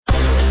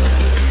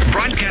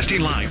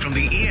Broadcasting live from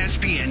the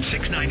ESPN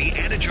 690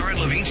 Anajar and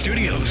Levine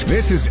studios.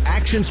 This is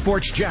Action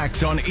Sports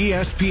Jax on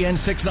ESPN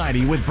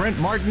 690 with Brent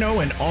Martineau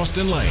and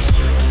Austin Lane.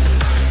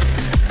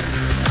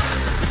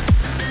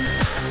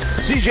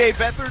 CJ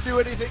Beathard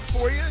do anything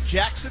for you?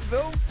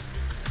 Jacksonville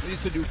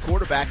needs a new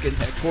quarterback in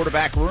that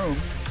quarterback room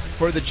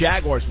for the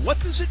Jaguars. What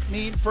does it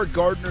mean for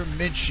Gardner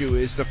Minshew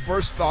is the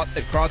first thought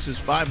that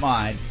crosses my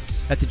mind,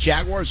 that the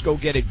Jaguars go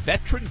get a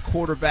veteran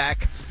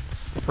quarterback,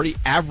 a pretty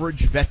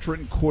average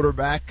veteran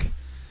quarterback,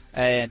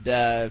 and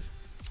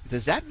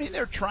does that mean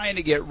they're trying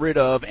to get rid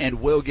of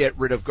and will get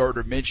rid of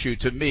Gardner Minshew?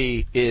 To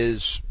me,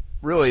 is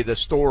really the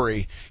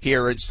story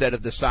here instead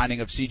of the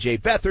signing of C.J.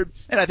 Beathard.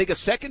 And I think a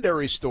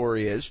secondary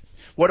story is,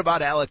 what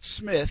about Alex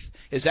Smith?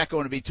 Is that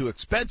going to be too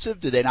expensive?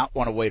 Do they not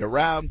want to wait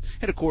around?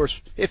 And, of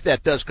course, if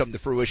that does come to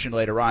fruition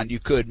later on, you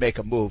could make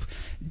a move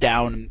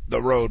down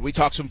the road. We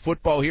talk some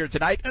football here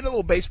tonight and a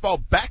little baseball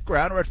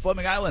background. We're at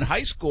Fleming Island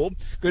High School.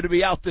 Good to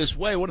be out this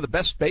way. One of the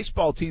best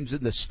baseball teams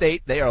in the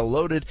state. They are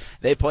loaded.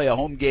 They play a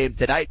home game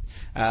tonight.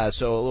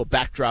 So a little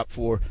backdrop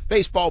for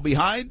baseball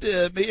behind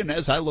me. And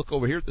as I look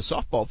over here at the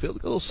softball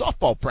field, a little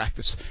softball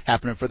practice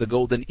happening for the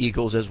Golden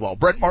Eagles as well.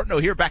 Brent Martineau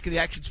here back in the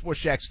Action Sports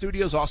Jax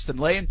studios. Austin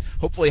Lane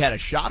hopefully had a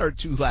shot or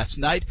two last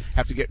night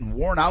after getting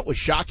worn out with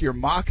Shock Your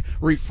Mock,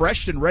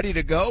 refreshed and ready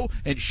to go,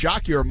 and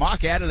Shock Your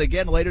Mock at it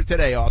again later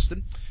today,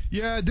 Austin.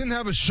 Yeah, I didn't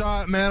have a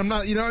shot, man. I'm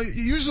not,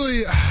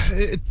 usually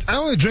I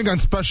only drink on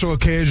special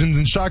occasions,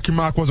 and Shock Your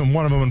Mock wasn't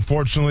one of them,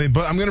 unfortunately.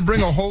 But I'm going to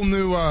bring a whole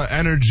new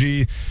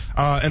energy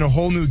and a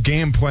whole new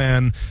game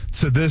plan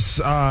to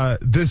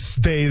this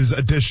day's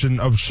edition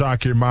of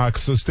Shock Your Mock.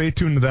 So stay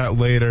tuned to that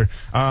later.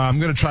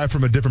 I'm going to try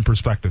from a different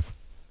perspective.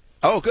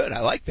 Oh, good. I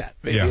like that.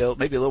 Maybe a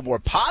little more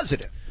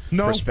positive.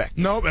 Perspective.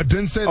 No, I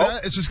didn't say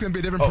that. It's just going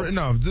to be a different.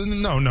 No.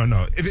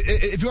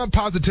 If you want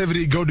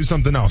positivity, go do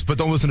something else. But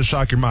don't listen to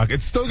Shock Your Mock.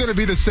 It's still going to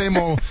be the same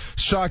old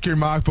Shock Your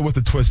Mock, but with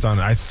a twist on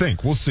it. I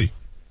think we'll see.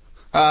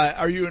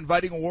 Are you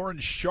inviting Warren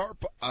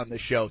Sharp on the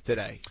show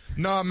today?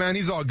 No, man,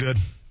 he's all good.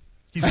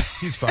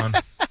 He's fine.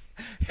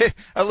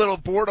 A little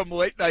boredom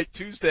late night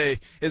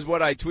Tuesday is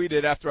what I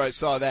tweeted after I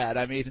saw that.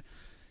 I mean,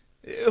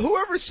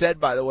 whoever said,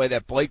 by the way,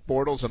 that Blake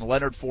Bortles and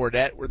Leonard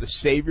Fournette were the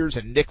saviors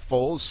and Nick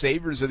Foles,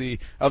 saviors of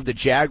the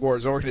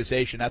Jaguars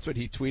organization. That's what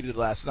he tweeted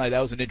last night. That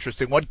was an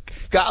interesting one.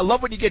 God, I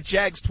love when you get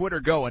Jags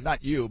Twitter going,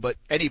 not you, but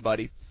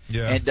anybody.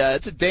 Yeah. And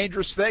it's a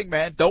dangerous thing,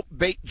 man. Don't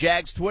bait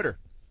Jags Twitter.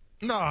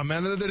 No,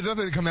 man, they're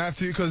definitely come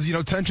after you because,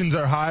 tensions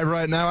are high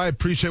right now. I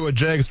appreciate what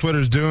Jags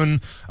Twitter's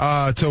doing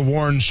to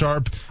Warren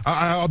Sharp.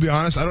 I'll be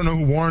honest, I don't know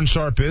who Warren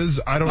Sharp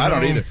is. I don't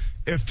know either.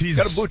 If he's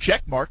got a blue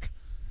check mark.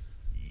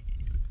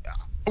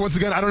 Once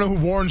again, I don't know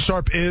who Warren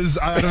Sharp is.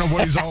 I don't know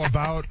what he's all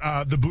about.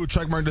 The blue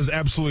checkmark does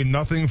absolutely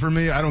nothing for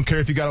me. I don't care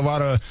if you got a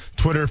lot of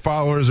Twitter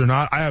followers or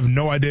not. I have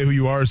no idea who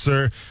you are,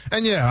 sir.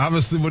 And yeah,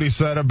 obviously what he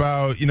said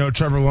about,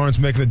 Trevor Lawrence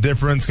making the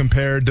difference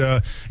compared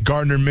to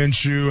Gardner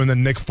Minshew and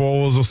then Nick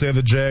Foles will save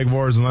the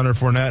Jaguars and Leonard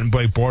Fournette and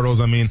Blake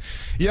Bortles. I mean,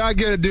 yeah, I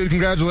get it, dude.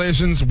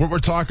 Congratulations. We're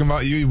talking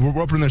about you. We're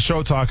opening the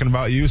show talking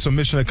about you. So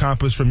mission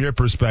accomplished from your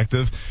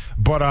perspective.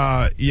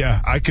 But,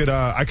 yeah, I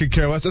could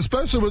care less,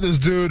 especially with this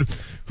dude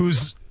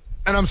who's,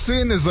 and I'm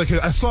seeing this,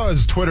 I saw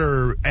his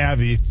Twitter,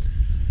 Avi.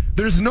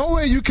 There's no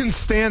way you can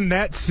stand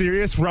that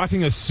serious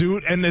rocking a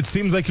suit and it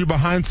seems like you're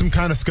behind some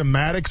kind of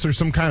schematics or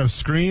some kind of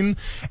screen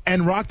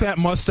and rock that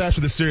mustache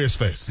with a serious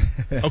face.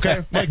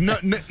 Okay?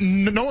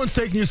 No one's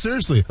taking you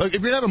seriously. If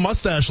you're going to have a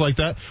mustache like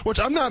that, which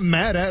I'm not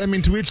mad at, I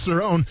mean, to each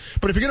their own,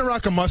 but if you're going to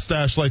rock a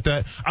mustache like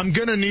that, I'm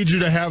going to need you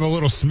to have a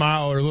little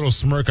smile or a little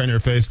smirk on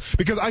your face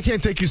because I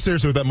can't take you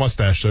seriously with that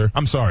mustache, sir.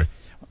 I'm sorry.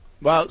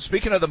 Well,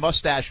 speaking of the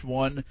mustache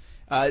one,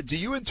 do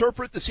you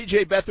interpret the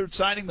C.J. Beathard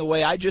signing the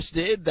way I just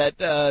did, that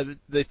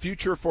the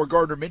future for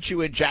Gardner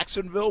Minshew in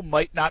Jacksonville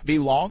might not be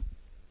long?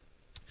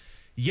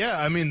 Yeah,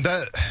 I mean,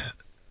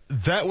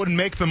 that would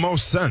make the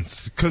most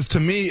sense. Because to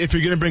me, if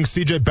you're going to bring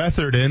C.J.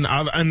 Beathard in,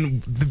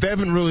 and they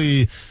haven't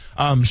really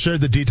shared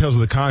the details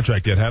of the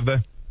contract yet, have they?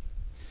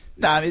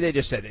 No, I mean, they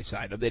just said they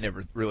signed him. They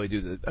never really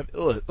do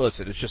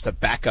listen, it's just a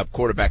backup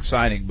quarterback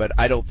signing, but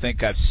I don't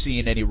think I've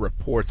seen any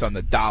reports on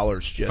the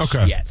dollars just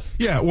yet.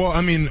 Yeah, well,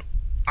 I mean,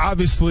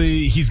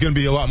 obviously he's going to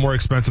be a lot more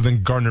expensive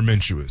than Gardner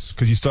Minshew is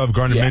because you still have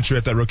Gardner Minshew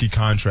at that rookie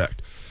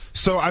contract.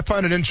 So I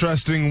find it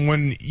interesting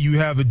when you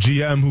have a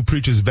GM who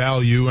preaches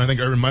value, and I think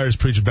Urban Meyer's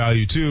preached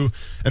value too,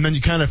 and then you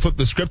kind of flip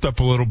the script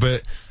up a little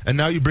bit, and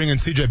now you bring in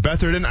C.J.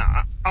 Beathard. And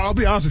I'll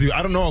be honest with you,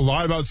 I don't know a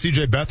lot about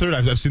C.J. Beathard.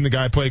 I've seen the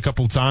guy play a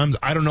couple of times.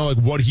 I don't know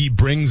what he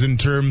brings in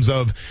terms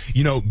of,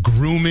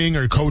 grooming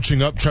or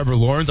coaching up Trevor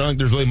Lawrence. I don't think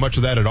there's really much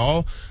of that at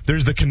all.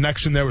 There's the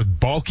connection there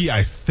with Balky,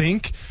 I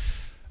think.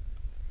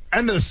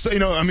 And at the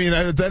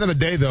end of the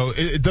day, though,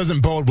 it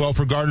doesn't bode well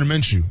for Gardner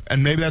Minshew.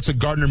 And maybe that's what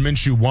Gardner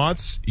Minshew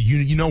wants.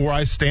 You know where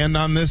I stand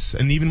on this.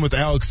 And even with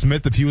Alex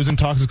Smith, if he was in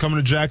talks of coming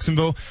to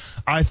Jacksonville,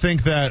 I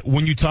think that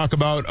when you talk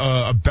about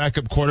a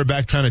backup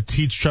quarterback trying to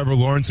teach Trevor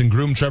Lawrence and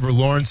groom Trevor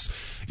Lawrence,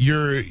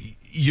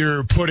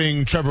 you're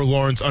putting Trevor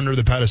Lawrence under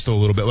the pedestal a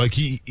little bit.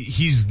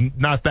 He's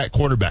not that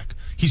quarterback.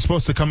 he's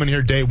supposed to come in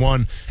here day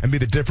one and be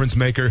the difference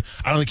maker.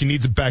 I don't think he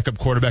needs a backup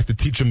quarterback to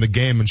teach him the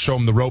game and show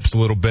him the ropes a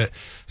little bit.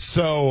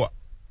 So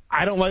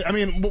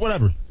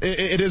whatever.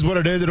 It is what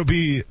it is. It'll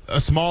be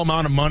a small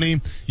amount of money.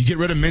 You get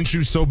rid of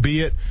Minshew, so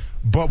be it.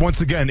 But once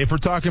again, if we're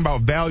talking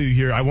about value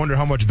here, I wonder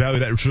how much value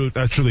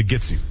that truly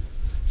gets you.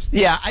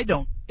 Yeah, I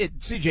don't.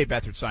 C.J.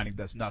 Beathard signing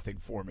does nothing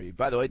for me.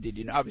 By the way, did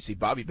you know, obviously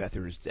Bobby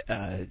Beathard's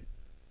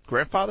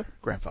grandfather,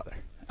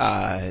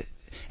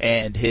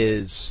 and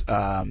his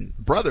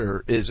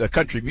brother is a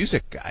country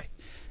music guy,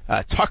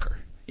 Tucker,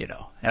 and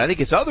I think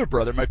his other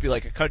brother might be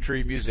like a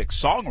country music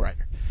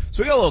songwriter.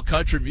 So we got a little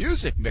country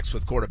music mixed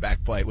with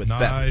quarterback play with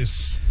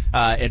nice.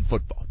 Beathard in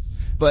football.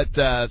 But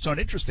so an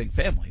interesting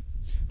family.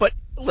 But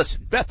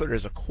listen, Beathard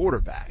is a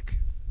quarterback.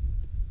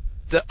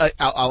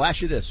 I'll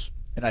ask you this,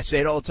 and I say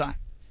it all the time.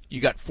 You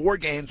got 4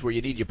 games where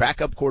you need your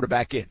backup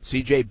quarterback in.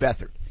 C.J.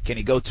 Beathard. Can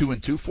he go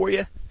 2-2 for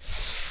you?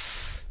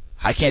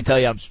 I can't tell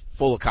you I'm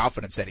full of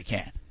confidence that he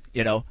can,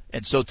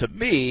 And so to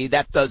me,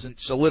 that doesn't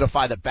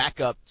solidify the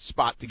backup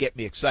spot to get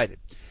me excited.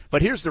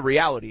 But here's the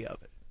reality of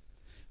it.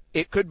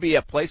 It could be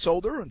a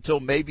placeholder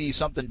until maybe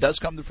something does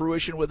come to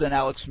fruition with an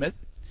Alex Smith.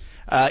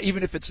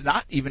 Even if it's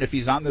not, even if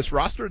he's on this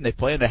roster and they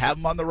plan to have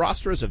him on the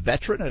roster as a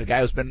veteran and a guy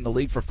who's been in the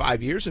league for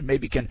 5 years and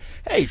maybe can,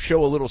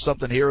 show a little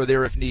something here or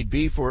there if need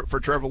be for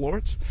Trevor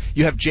Lawrence.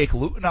 You have Jake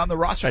Luton on the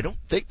roster. I don't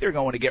think they're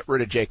going to get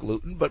rid of Jake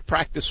Luton, but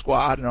practice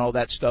squad and all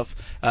that stuff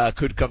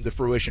could come to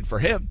fruition for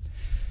him.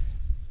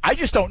 I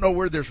just don't know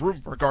where there's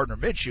room for Gardner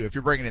Minshew if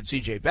you're bringing in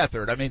C.J.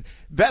 Beathard. I mean,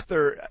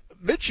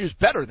 Minshew's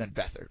better than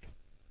Beathard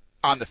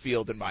on the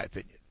field, in my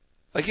opinion.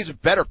 Like, he's a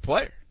better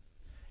player.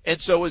 And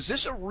so is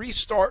this a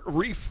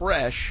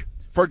refresh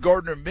for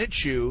Gardner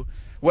Minshew,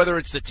 whether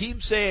it's the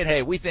team saying,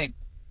 hey, we think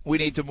we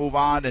need to move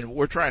on and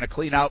we're trying to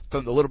clean out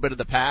from a little bit of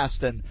the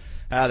past, and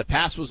the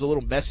past was a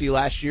little messy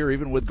last year,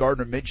 even with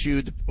Gardner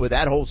Minshew, with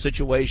that whole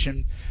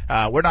situation.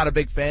 We're not a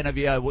big fan of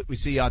you, what we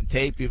see on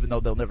tape, even though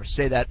they'll never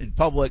say that in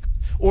public.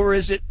 Or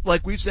is it,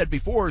 like we've said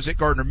before, is it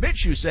Gardner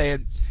Minshew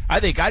saying,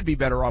 I think I'd be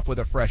better off with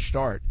a fresh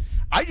start?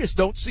 I just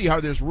don't see how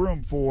there's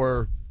room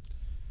for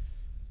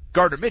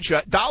Gardner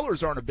Minshew.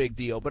 Dollars aren't a big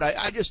deal, but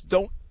I just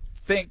don't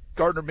think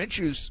Gardner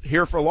Minshew's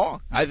here for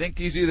long. I think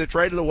he's either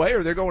traded away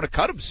or they're going to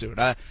cut him soon.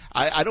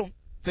 I don't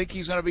think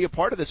he's going to be a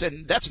part of this,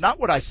 and that's not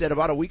what I said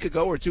about a week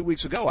ago or 2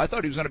 weeks ago. I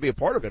thought he was going to be a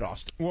part of it,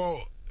 Austin.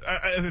 Well,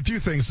 I have a few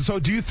things. So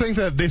do you think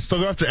that they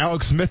still go after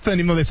Alex Smith then,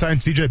 even though they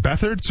signed C.J.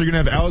 Beathard? So you're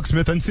going to have Alex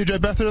Smith and C.J.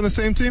 Beathard on the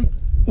same team?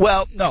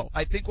 Well, no.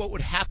 I think what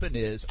would happen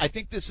is I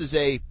think this is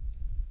a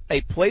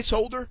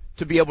placeholder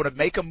to be able to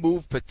make a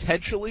move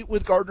potentially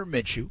with Gardner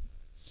Minshew.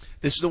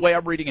 This is the way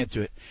I'm reading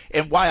into it.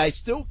 And why I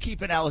still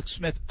keep an Alex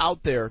Smith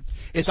out there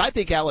is I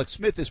think Alex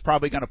Smith is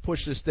probably going to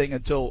push this thing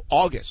until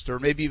August or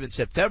maybe even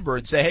September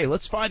and say, hey,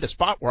 let's find a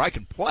spot where I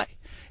can play.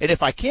 And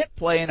if I can't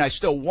play and I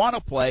still want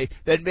to play,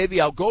 then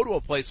maybe I'll go to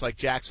a place like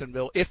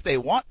Jacksonville if they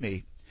want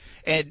me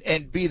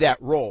and be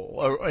that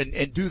role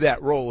and do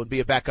that role and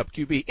be a backup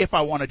QB if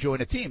I want to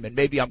join a team. And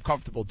maybe I'm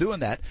comfortable doing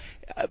that.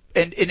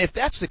 And if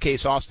that's the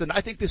case, Austin,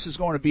 I think this is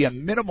going to be a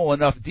minimal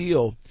enough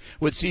deal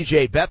with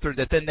C.J. Beathard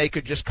that then they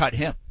could just cut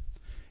him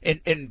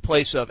in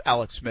place of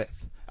Alex Smith.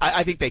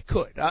 I think they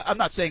could. I'm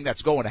not saying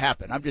that's going to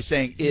happen. I'm just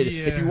saying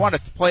if you want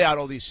to play out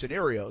all these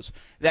scenarios,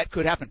 that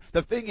could happen.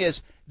 The thing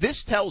is,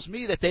 this tells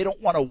me that they don't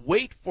want to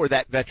wait for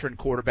that veteran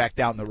quarterback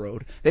down the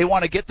road. They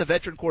want to get the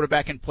veteran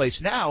quarterback in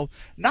place now,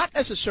 not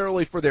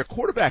necessarily for their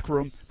quarterback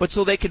room, but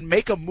so they can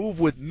make a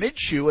move with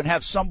Minshew and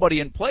have somebody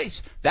in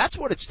place. That's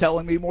what it's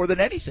telling me more than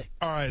anything.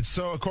 All right,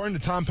 so according to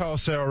Tom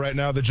Pelissero right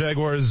now, the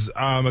Jaguars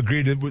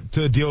agreed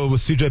to deal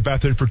with C.J.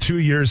 Beathard for 2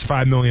 years,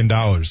 $5 million.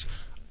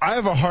 I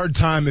have a hard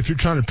time, if you're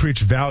trying to preach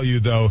value,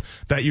 though,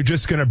 that you're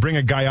just going to bring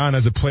a guy on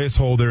as a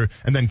placeholder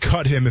and then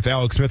cut him if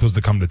Alex Smith was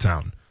to come to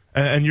town.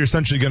 And you're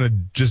essentially going to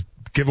just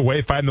give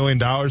away $5 million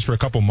for a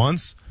couple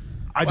months?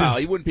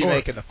 He wouldn't be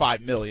making the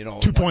 $5 million all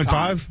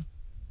 2.5?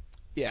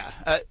 Yeah.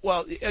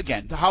 Well,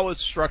 again, how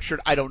it's structured,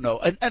 I don't know.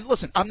 And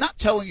listen, I'm not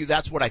telling you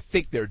that's what I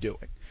think they're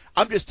doing.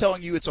 I'm just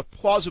telling you it's a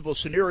plausible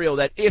scenario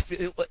that if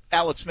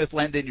Alex Smith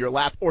landed in your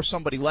lap or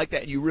somebody like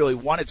that and you really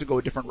wanted to go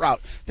a different route,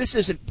 this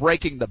isn't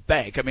breaking the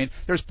bank. I mean,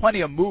 there's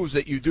plenty of moves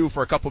that you do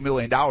for a couple $1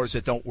 million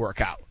that don't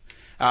work out.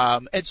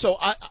 And so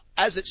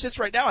as it sits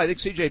right now, I think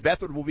C.J.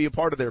 Beathard will be a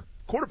part of their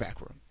quarterback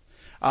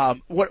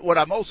room. What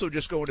I'm also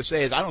just going to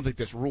say is I don't think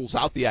this rules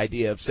out the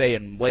idea of, say,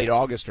 in late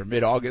August or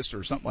mid-August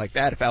or something like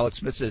that, if Alex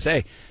Smith says,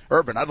 hey,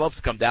 Urban, I'd love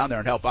to come down there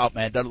and help out,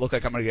 man. Doesn't look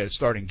like I'm going to get a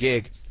starting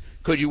gig.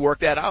 Could you work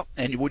that out?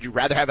 And would you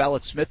rather have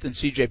Alex Smith than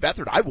C.J.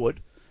 Beathard? I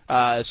would.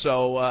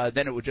 So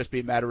then it would just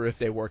be a matter if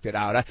they worked it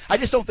out. I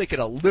just don't think it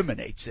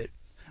eliminates it.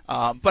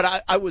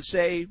 But I would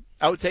say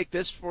I would take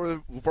this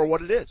for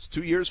what it is.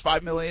 2 years,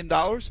 $5 million.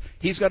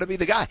 He's going to be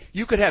the guy.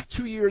 You could have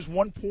 2 years,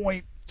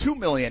 $1.2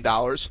 million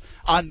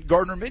on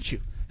Gardner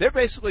Minshew. They're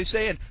basically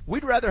saying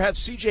we'd rather have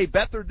C.J.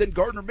 Beathard than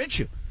Gardner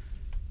Minshew.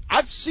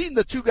 I've seen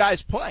the two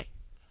guys play.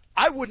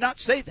 I would not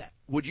say that.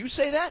 Would you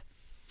say that?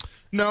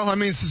 No, I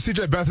mean,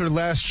 C.J. Beathard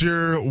last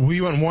year,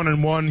 we went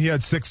 1-1. He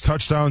had 6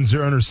 touchdowns,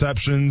 0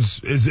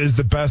 interceptions. Is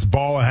the best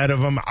ball ahead of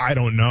him? I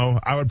don't know.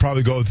 I would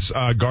probably go with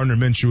Gardner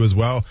Minshew as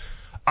well.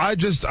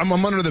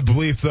 I'm under the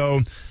belief,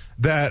 though,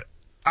 that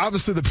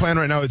obviously the plan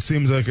right now, it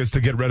seems like, is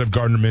to get rid of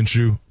Gardner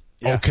Minshew.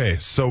 Yeah. Okay,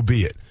 so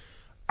be it.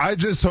 I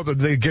just hope that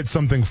they get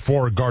something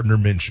for Gardner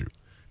Minshew.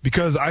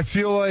 Because I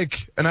feel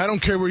like, and I don't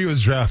care where he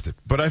was drafted,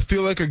 but I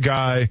feel like a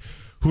guy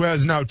who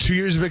has now 2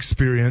 years of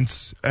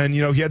experience, and,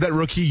 he had that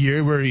rookie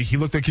year where he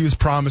looked like he was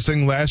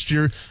promising. Last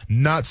year,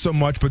 not so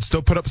much, but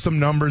still put up some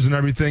numbers and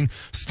everything.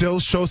 Still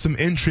show some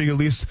intrigue, at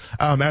least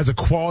as a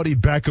quality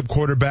backup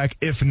quarterback,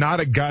 if not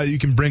a guy that you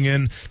can bring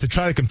in to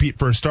try to compete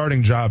for a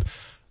starting job.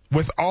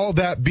 With all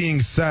that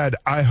being said,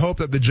 I hope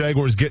that the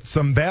Jaguars get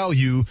some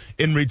value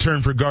in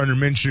return for Gardner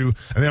Minshew,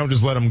 and they don't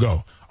just let him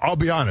go. I'll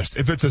be honest.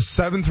 If it's a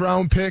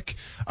 7th-round pick,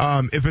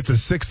 if it's a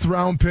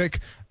 6th-round pick,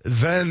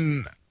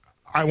 then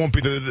I won't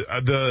be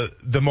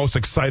the most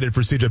excited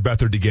for C.J.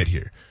 Beathard to get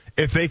here.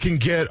 If they can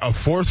get a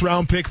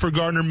 4th-round pick for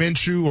Gardner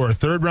Minshew or a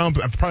 3rd-round,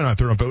 probably not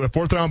 3rd-round, but a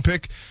 4th-round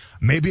pick,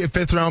 maybe a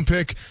 5th-round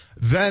pick,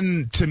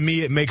 then to me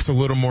it makes a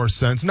little more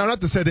sense. Now,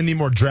 not to say they need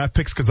more draft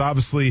picks, because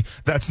obviously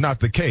that's not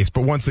the case.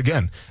 But once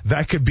again,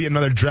 that could be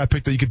another draft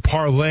pick that you could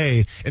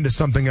parlay into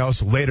something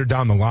else later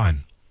down the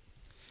line.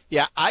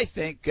 Yeah, I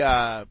think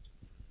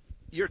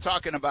you're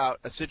talking about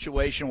a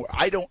situation where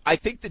I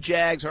think the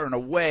Jags are in a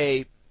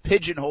way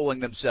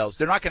pigeonholing themselves.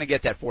 They're not going to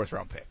get that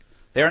 4th-round pick.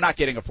 They're not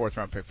getting a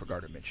 4th-round pick for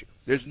Gardner Minshew.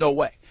 There's no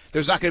way.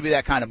 There's not going to be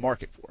that kind of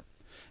market for him.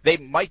 They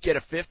might get a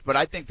 5th, but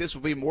I think this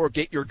will be more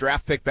get your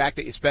draft pick back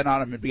that you spent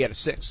on him and be at a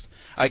 6th.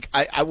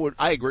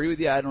 I agree with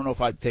you. I don't know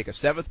if I'd take a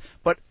 7th,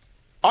 but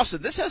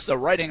Austin, this has the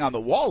writing on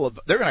the wall of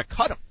they're going to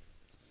cut him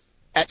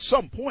at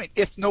some point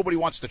if nobody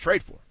wants to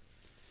trade for him.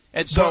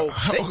 And so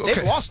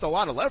they've lost a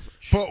lot of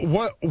leverage. But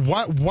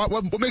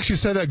what makes you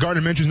say that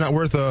Gardner Minshew's not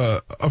worth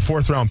a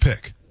 4th-round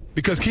pick?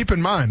 Because keep in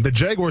mind, the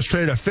Jaguars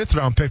traded a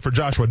 5th-round pick for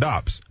Joshua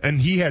Dobbs,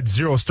 and he had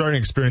 0 starting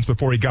experience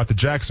before he got to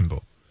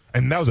Jacksonville.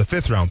 And that was a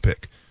 5th-round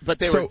pick. But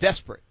they were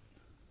desperate.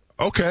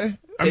 Okay.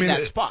 I mean,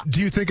 that spot.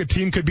 Do you think a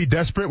team could be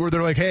desperate where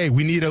they're like, hey,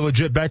 we need a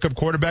legit backup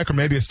quarterback or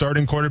maybe a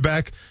starting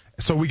quarterback,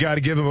 so we got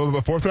to give him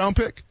a 4th-round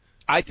pick?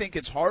 I think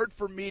it's hard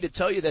for me to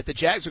tell you that the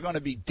Jags are going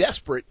to be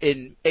desperate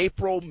in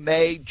April,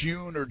 May,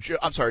 June,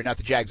 I'm sorry, not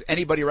the Jags,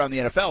 anybody around the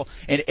NFL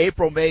in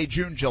April, May,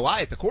 June,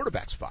 July at the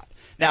quarterback spot.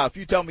 Now, if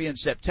you tell me in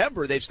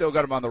September they've still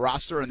got him on the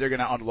roster and they're going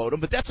to unload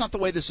him, but that's not the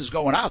way this is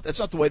going out. That's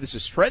not the way this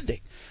is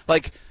trending.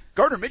 Like,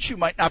 Gardner Minshew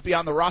might not be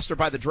on the roster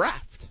by the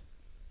draft.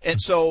 And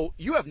so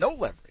you have no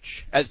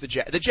leverage as the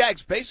Jags. The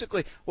Jags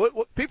basically,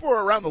 what people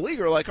around the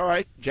league are like, all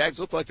right, Jags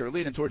look like they're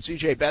leaning towards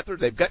C.J. Beathard.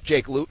 They've got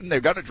Jake Luton. They're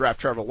going to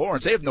draft Trevor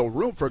Lawrence. They have no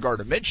room for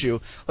Gardner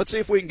Minshew. Let's see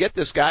if we can get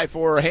this guy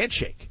for a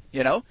handshake,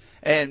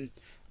 And,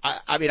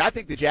 I mean, I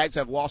think the Jags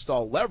have lost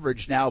all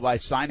leverage now by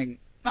signing,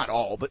 not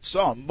all, but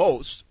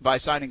most, by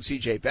signing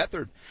C.J.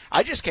 Beathard.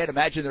 I just can't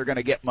imagine they're going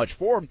to get much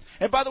for him.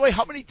 And by the way,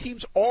 how many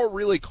teams are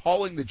really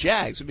calling the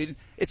Jags? I mean,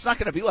 it's not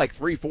going to be like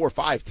 3, 4,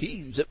 5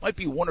 teams. It might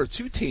be 1 or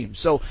 2 teams.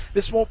 So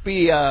this won't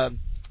be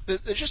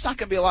there's just not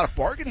going to be a lot of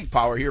bargaining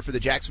power here for the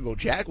Jacksonville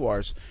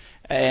Jaguars.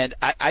 And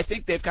I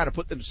think they've kind of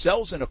put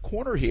themselves in a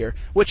corner here,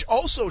 which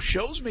also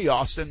shows me,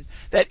 Austin,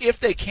 that if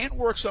they can't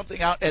work something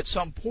out at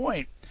some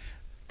point,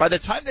 by the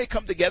time they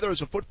come together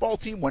as a football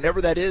team,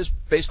 whenever that is,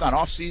 based on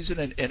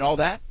off-season and all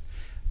that,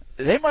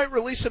 they might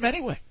release him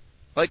anyway.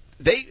 Like,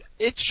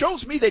 it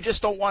shows me they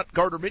just don't want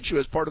Gardner Minshew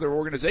as part of their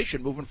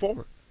organization moving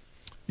forward.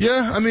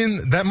 Yeah, I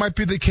mean, that might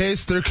be the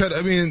case.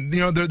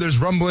 There's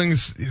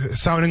rumblings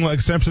sounding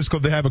like San Francisco,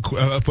 they have a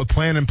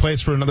plan in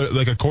place for another,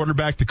 like a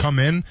quarterback to come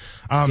in.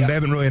 They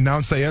haven't really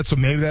announced that yet, so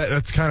maybe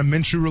that's kind of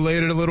Minshew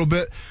related a little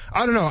bit.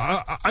 I don't know.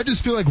 I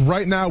just feel like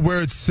right now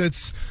where it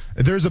sits,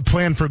 there's a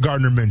plan for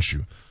Gardner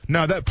Minshew.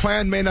 Now, that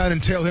plan may not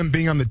entail him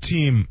being on the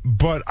team,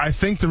 but I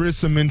think there is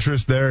some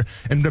interest there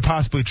and to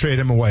possibly trade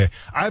him away.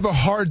 I have a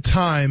hard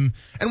time,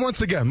 and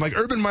once again, like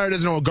Urban Meyer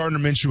doesn't know Gardner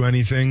Minshew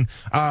anything.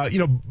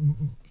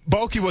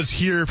 Balky was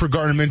here for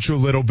Gardner Minshew a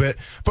little bit,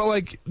 but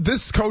like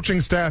this coaching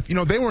staff,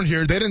 they weren't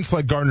here. They didn't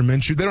select Gardner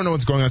Minshew. They don't know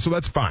what's going on, so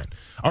that's fine.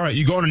 All right,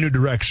 you go in a new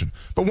direction.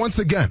 But once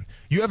again,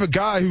 you have a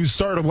guy who's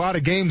started a lot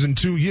of games in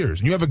 2 years,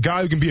 and you have a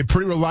guy who can be a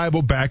pretty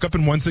reliable backup,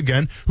 and once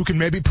again, who can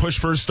maybe push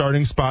for a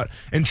starting spot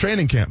in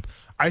training camp.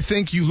 I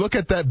think you look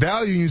at that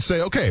value and you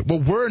say, okay, well,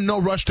 we're in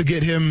no rush to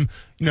get him,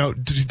 to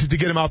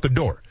get him out the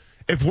door.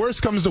 If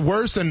worse comes to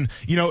worse and,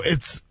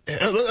 let's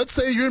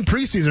say you're in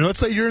preseason, or let's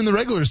say you're in the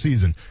regular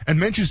season and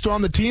Minshew's still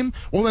on the team,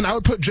 well, then I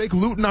would put Jake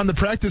Luton on the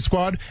practice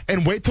squad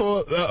and wait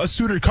till a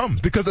suitor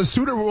comes, because a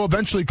suitor will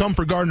eventually come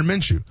for Gardner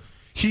Minshew.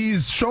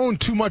 He's shown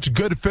too much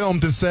good film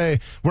to say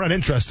we're not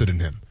interested in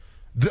him.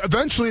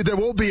 Eventually there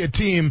will be a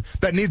team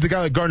that needs a guy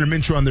like Gardner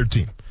Minshew on their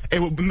team.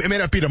 It may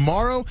not be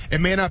tomorrow,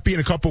 it may not be in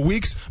a couple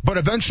weeks, but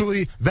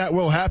eventually that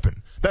will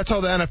happen. That's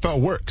how the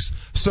NFL works.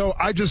 So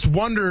I just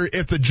wonder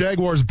if the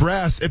Jaguars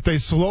brass, if they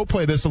slow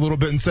play this a little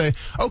bit and say,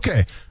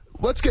 okay,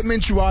 let's get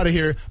Minshew out of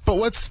here, but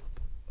let's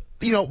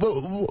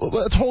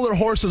let's hold our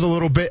horses a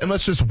little bit and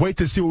let's just wait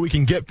to see what we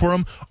can get for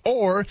him?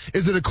 Or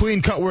is it a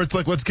clean cut where it's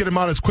like, let's get him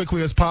out as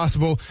quickly as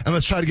possible and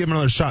let's try to give him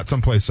another shot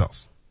someplace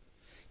else?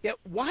 Yeah,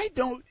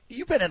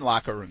 you've been in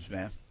locker rooms,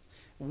 man.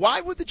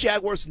 Why would the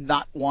Jaguars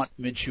not want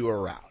Minshew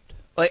around?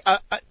 Like,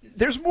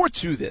 there's more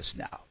to this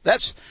now.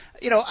 That's,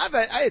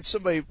 I had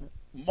somebody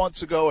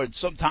months ago and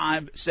some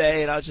time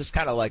say, and I was just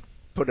kind of like,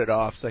 put it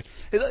off. It's like,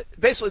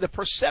 basically the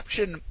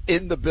perception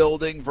in the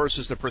building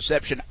versus the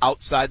perception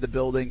outside the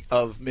building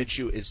of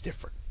Minshew is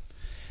different.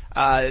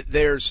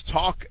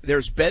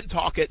 There's been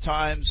talk at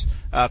times,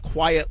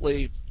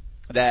 quietly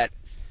that,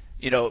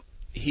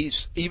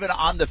 he's even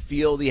on the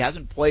field, he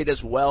hasn't played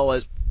as well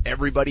as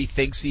everybody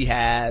thinks he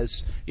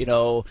has.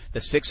 The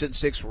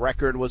 6-6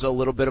 record was a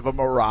little bit of a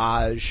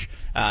mirage.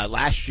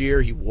 Last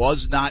year he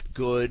was not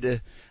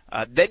good.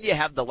 Then you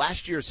have the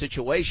last year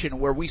situation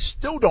where we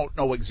still don't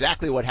know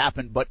exactly what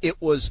happened, but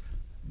it was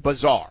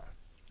bizarre,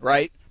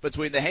 right?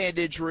 Between the hand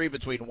injury,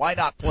 between why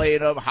not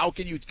playing him, how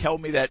can you tell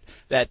me that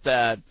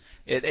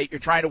you're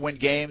trying to win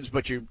games,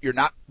 but you're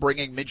not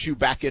bringing Minshew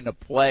back into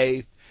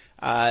play?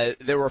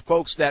 There were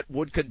folks that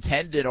would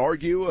contend and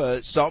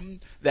argue, some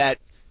that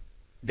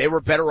they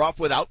were better off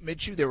without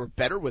Minshew. They were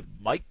better with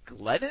Mike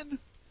Glennon.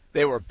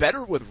 They were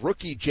better with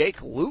rookie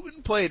Jake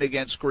Luton playing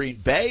against Green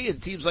Bay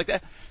and teams like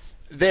that.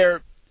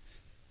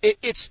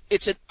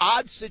 It's an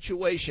odd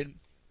situation,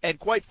 and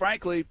quite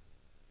frankly,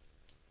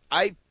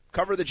 I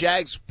cover the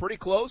Jags pretty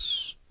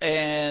close,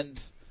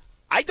 and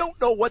I don't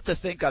know what to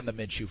think on the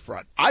Minshew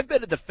front. I've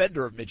been a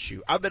defender of Minshew.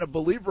 I've been a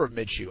believer of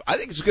Minshew. I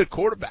think he's a good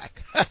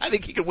quarterback. I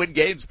think he can win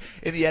games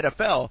in the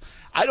NFL.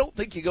 I don't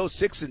think you go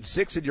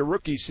 6-6 in your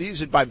rookie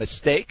season by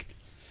mistake.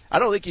 I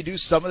don't think you do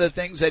some of the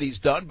things that he's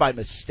done by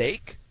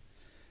mistake.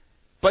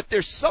 But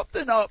there's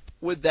something up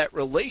with that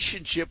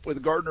relationship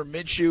with Gardner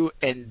Minshew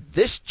and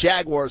this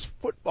Jaguars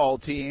football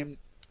team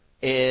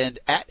and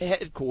at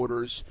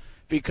headquarters,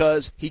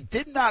 because he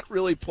did not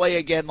really play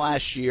again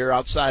last year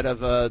outside of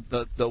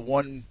the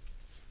one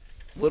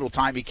little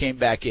time he came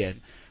back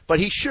in. But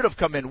he should have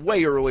come in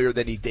way earlier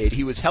than he did.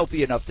 He was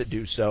healthy enough to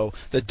do so.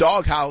 The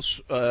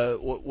doghouse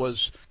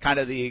was kind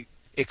of the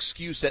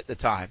excuse at the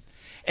time.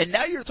 And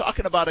now you're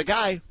talking about a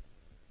guy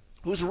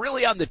who's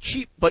really on the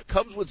cheap but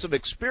comes with some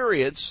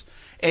experience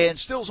and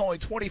still's only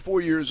 24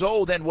 years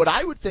old, and what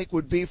I would think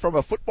would be, from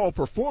a football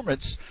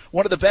performance,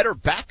 one of the better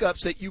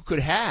backups that you could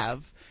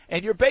have.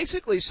 And you're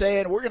basically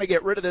saying, we're going to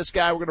get rid of this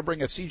guy, we're going to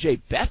bring a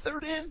C.J.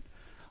 Beathard in?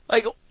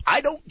 Like,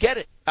 I don't get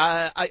it.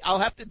 I'll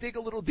have to dig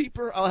a little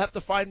deeper. I'll have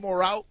to find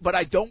more out, but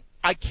I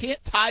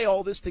can't tie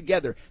all this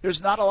together.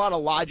 There's not a lot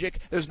of logic.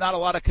 There's not a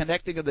lot of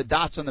connecting of the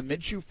dots on the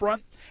Minshew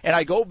front. And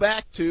I go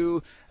back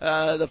to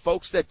the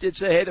folks that did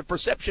say, hey, the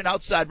perception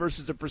outside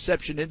versus the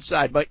perception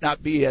inside might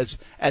not be as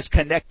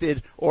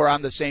connected or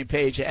on the same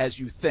page as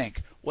you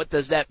think. What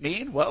does that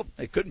mean? Well,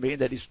 it could mean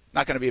that he's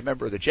not going to be a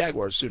member of the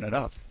Jaguars soon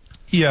enough.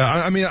 Yeah,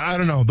 I mean, I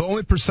don't know. The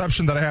only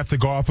perception that I have to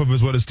go off of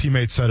is what his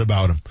teammates said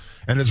about him.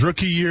 And his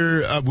rookie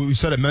year, we've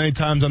said it many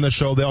times on the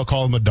show, they all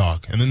call him a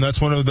dog. And then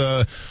that's one of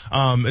the,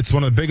 it's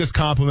one of the biggest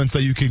compliments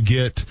that you could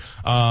get,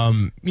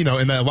 in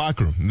that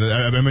locker room.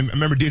 I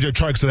remember DJ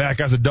Chark said, that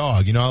guy's a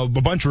dog, a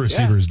bunch of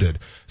receivers did.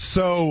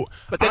 So.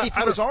 But then he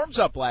threw his arms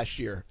up last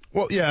year.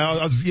 Well, yeah,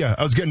 I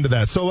was getting to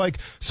that.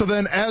 So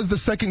then as the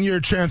second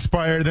year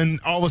transpired, then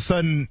all of a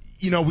sudden,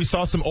 we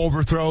saw some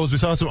overthrows, we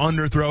saw some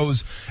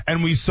underthrows,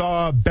 and we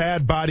saw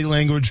bad body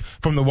language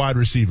from the wide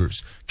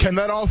receivers. Can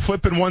that all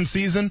flip in one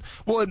season?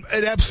 Well,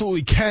 it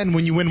absolutely can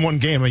when you win one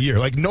game a year.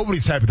 Like,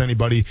 nobody's happy with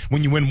anybody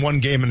when you win one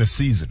game in a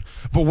season.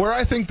 But where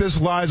I think this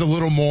lies a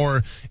little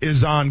more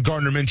is on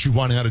Gardner Minshew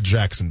wanting out of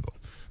Jacksonville.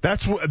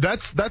 That's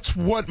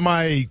what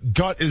my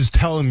gut is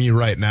telling me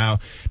right now,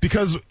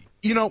 because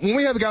when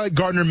we have a guy like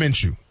Gardner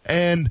Minshew,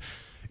 and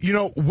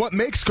what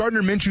makes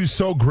Gardner Minshew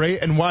so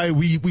great and why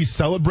we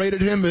celebrated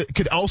him, it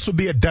could also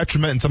be a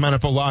detriment in some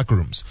NFL locker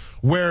rooms,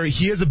 where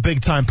he is a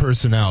big-time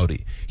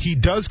personality. He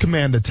does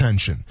command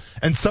attention,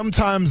 and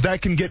sometimes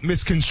that can get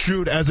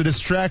misconstrued as a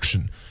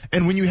distraction.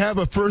 And when you have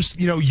a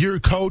first-year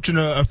coach and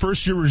a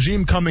first-year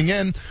regime coming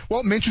in,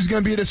 well, Minshew's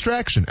going to be a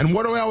distraction. And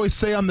what do I always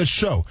say on this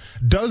show?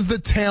 Does the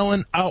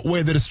talent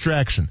outweigh the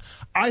distraction?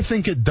 I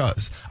think it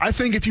does. I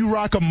think if you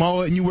rock a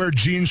mullet and you wear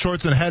jean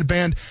shorts and a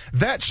headband,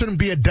 that shouldn't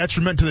be a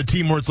detriment to the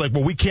team where it's like,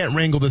 well, we can't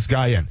wrangle this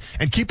guy in.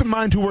 And keep in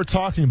mind who we're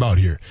talking about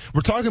here.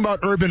 We're talking about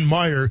Urban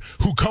Meyer,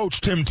 who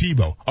coached Tim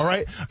Tebow, all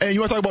right? And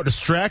you want to talk about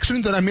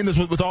distractions, and I mean this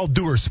with all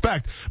due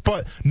respect,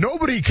 but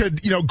nobody could,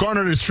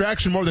 garner a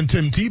distraction more than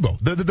Tim Tebow.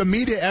 The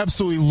media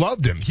absolutely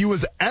loved him. He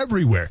was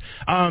everywhere.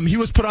 He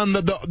was put on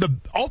the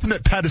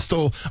ultimate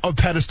pedestal of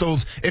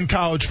pedestals in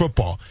college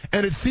football.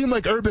 And it seemed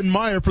like Urban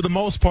Meyer, for the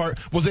most part,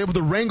 was able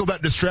to wrangle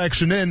that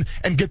distraction in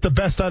and get the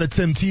best out of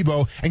Tim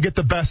Tebow and get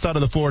the best out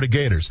of the Florida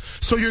Gators.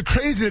 So you're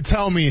crazy to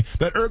tell me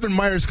that Urban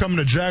Meyer's coming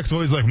to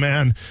Jacksonville. He's like,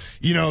 man,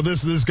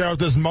 this guy with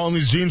this mullet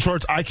and these jean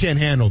shorts, I can't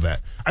handle that.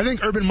 I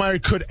think Urban Meyer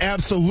could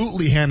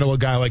absolutely handle a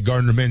guy like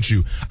Gardner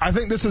Minshew. I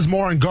think this is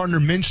more on Gardner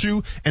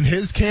Minshew and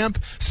his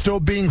camp still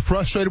being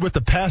frustrated with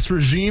the pass past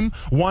regime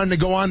wanting to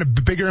go on to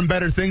bigger and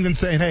better things and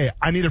saying, hey,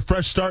 I need a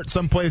fresh start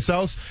someplace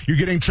else. You're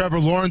getting Trevor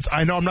Lawrence.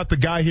 I know I'm not the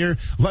guy here.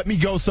 Let me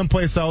go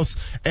someplace else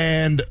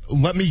and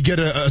let me get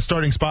a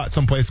starting spot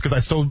someplace because I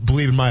still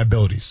believe in my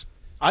abilities.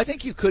 I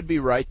think you could be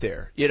right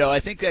there. I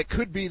think that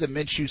could be the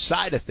Minshew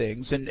side of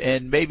things,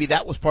 and maybe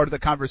that was part of the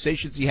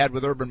conversations he had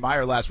with Urban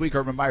Meyer last week.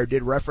 Urban Meyer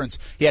did reference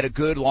he had a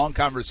good, long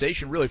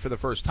conversation, really for the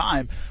first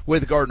time,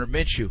 with Gardner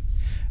Minshew.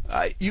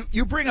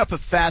 You bring up a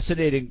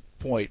fascinating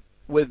point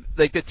with,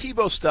 like, the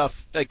Tebow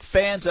stuff, like,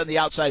 fans on the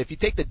outside. If you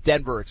take the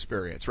Denver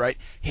experience, right?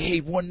 Hey,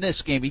 he won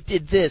this game. He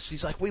did this.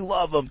 He's like, we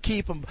love him.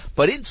 Keep him.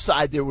 But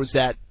inside there was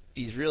that,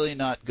 he's really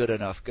not good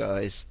enough,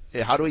 guys.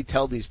 How do we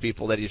tell these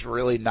people that he's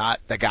really not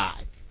the guy?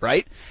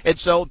 Right? And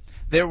so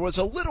there was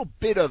a little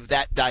bit of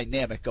that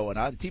dynamic going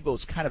on.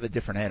 Tebow's kind of a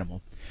different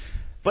animal.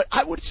 But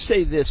I would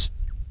say this.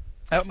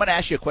 I'm going to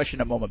ask you a question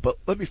in a moment, but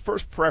let me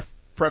first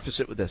preface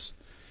it with this.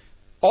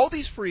 All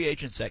these free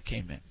agents that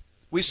came in,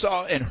 we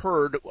saw and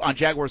heard on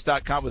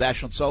Jaguars.com with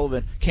Ashlyn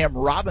Sullivan, Cam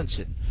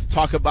Robinson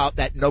talk about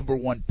that number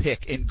one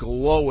pick in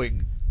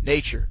glowing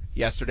nature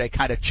yesterday,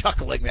 kind of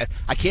chuckling that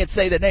I can't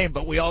say the name,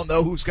 but we all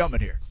know who's coming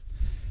here.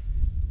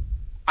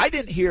 I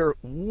didn't hear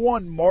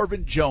one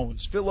Marvin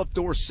Jones, Philip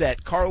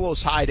Dorsett,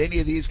 Carlos Hyde, any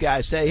of these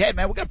guys say, hey,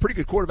 man, we got a pretty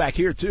good quarterback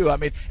here, too. I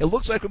mean, it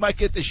looks like we might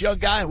get this young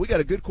guy, and we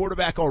got a good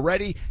quarterback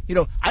already.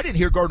 I didn't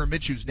hear Gardner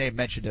Minshew's name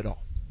mentioned at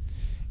all.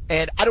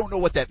 And I don't know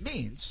what that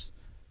means,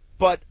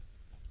 but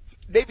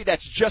maybe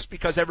that's just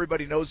because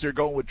everybody knows they're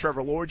going with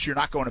Trevor Lawrence. You're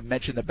not going to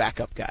mention the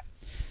backup guy.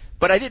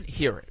 But I didn't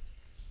hear it.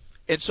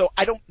 And so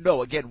I don't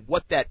know, again,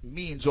 what that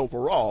means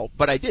overall,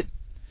 but I didn't.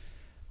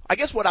 I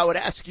guess what I would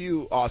ask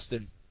you,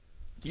 Austin,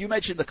 you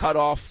mentioned the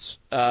cutoffs,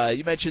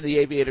 you mentioned the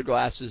aviator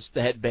glasses,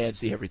 the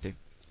headbands, the everything.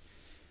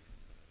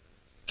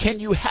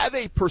 Can you have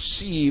a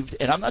perceived,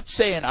 and I'm not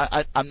saying,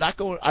 I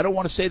don't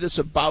want to say this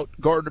about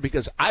Gardner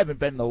because I haven't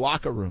been in the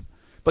locker room,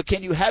 but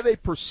can you have a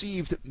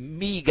perceived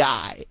me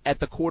guy at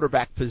the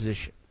quarterback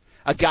position?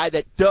 A guy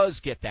that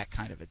does get that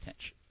kind of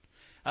attention.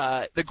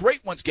 The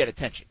great ones get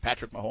attention.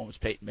 Patrick Mahomes,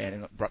 Peyton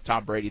Manning,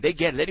 Tom Brady, they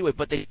get it anyway,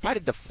 but they try to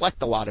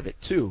deflect a lot of it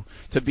too,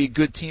 to be a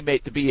good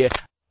teammate, to be a...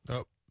 Oh,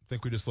 I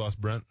think we just lost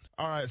Brent.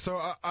 All right, so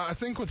I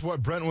think with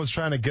what Brent was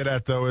trying to get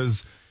at, though,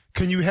 is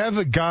can you have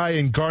a guy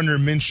in Gardner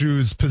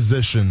Minshew's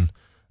position,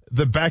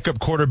 the backup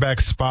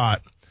quarterback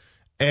spot,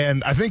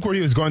 and I think where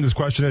he was going this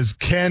question is,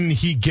 can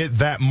he get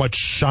that much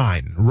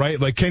shine, right?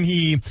 Like, can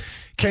he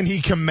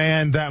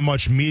command that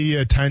much media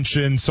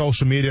attention,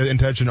 social media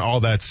attention, all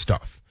that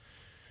stuff?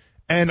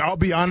 And I'll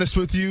be honest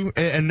with you,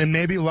 and then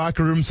maybe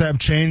locker rooms have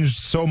changed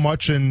so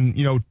much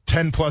in,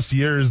 10 plus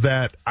years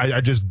that I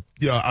just,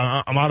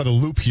 I'm out of the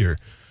loop here.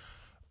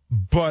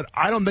 But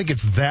I don't think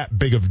it's that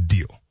big of a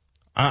deal.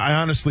 I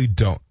honestly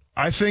don't.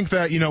 I think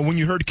that, when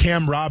you heard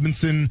Cam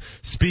Robinson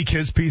speak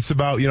his piece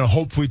about,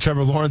 hopefully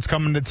Trevor Lawrence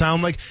coming to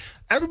town, like,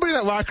 everybody in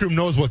that locker room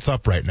knows what's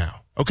up right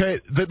now. Okay?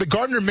 The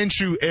Gardner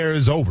Minshew era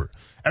is over.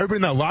 Everybody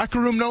in that locker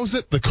room knows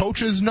it. The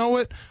coaches know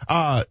it.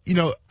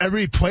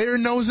 Every player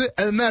knows it,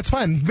 and that's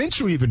fine.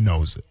 Minshew even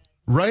knows it,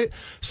 right?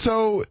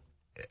 So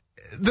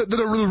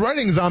the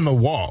writing's on the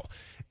wall.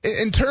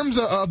 In terms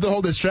of the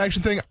whole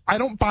distraction thing, I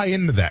don't buy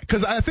into that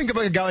because I think of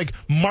like a guy like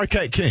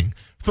Marquette King.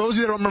 For those of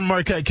you that don't remember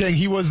Marquette King,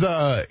 he was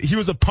a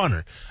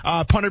punter.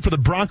 Punted for the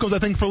Broncos, I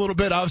think, for a little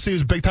bit. Obviously, he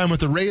was big time with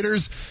the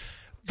Raiders.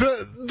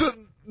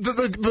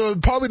 The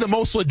probably the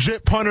most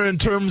legit punter in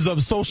terms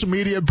of social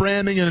media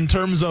branding and in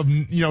terms of,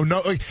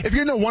 if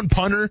you know one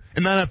punter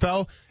in the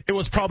NFL, it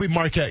was probably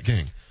Marquette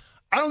King.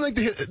 I don't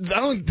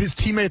think his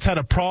teammates had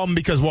a problem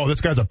because, well, this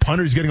guy's a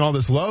punter, he's getting all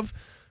this love.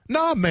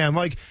 No, man,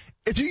 like,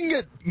 if you can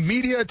get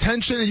media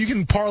attention and you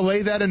can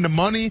parlay that into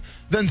money,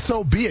 then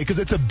so be it, because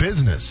it's a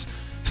business.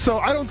 So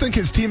I don't think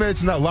his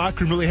teammates in that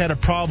locker room really had a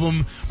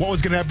problem what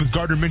was going to happen with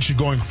Gardner Minshew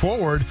going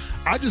forward.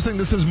 I just think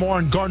this is more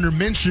on Gardner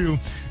Minshew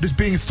just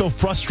being still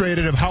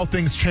frustrated of how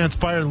things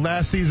transpired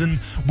last season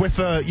with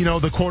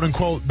the quote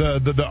unquote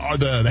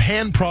the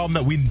hand problem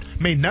that we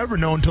may never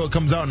know until it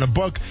comes out in a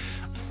book.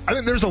 I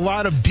think there's a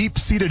lot of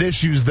deep-seated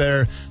issues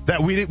there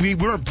that we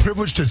weren't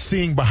privileged to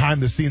seeing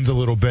behind the scenes a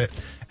little bit,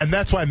 and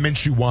that's why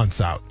Minshew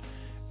wants out.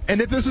 And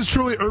if this is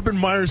truly Urban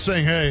Meyer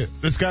saying, hey,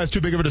 this guy's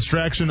too big of a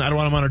distraction, I don't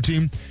want him on our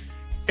team,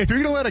 if you're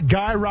going to let a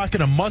guy rocking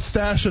a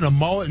mustache and a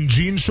mullet and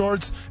jean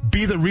shorts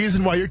be the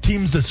reason why your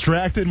team's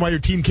distracted and why your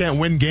team can't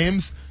win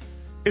games,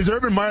 is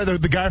Urban Meyer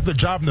the guy for the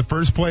job in the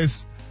first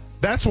place?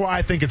 That's why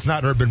I think it's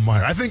not Urban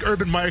Meyer. I think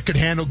Urban Meyer could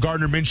handle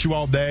Gardner Minshew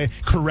all day,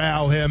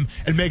 corral him,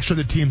 and make sure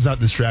the team's not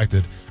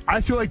distracted.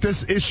 I feel like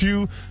this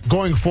issue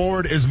going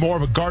forward is more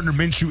of a Gardner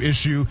Minshew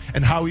issue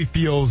and how he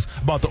feels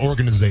about the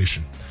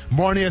organization.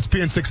 More on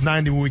ESPN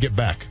 690 when we get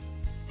back.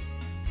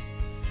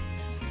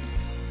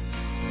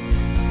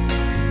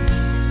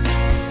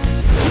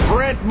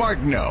 Brent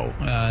Martineau.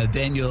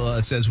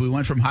 Daniel says, we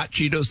went from hot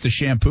Cheetos to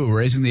shampoo,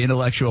 raising the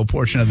intellectual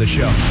portion of the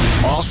show.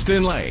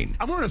 Austin Lane.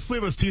 I'm wearing a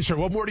sleeveless t-shirt.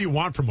 What more do you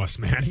want from us,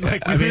 man?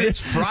 It's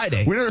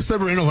Friday. We never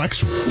said we're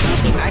intellectual.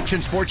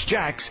 Action Sports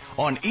Jacks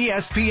on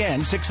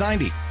ESPN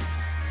 690.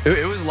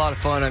 It was a lot of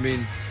fun. I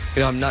mean,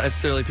 I'm not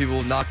necessarily, people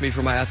will knock me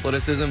for my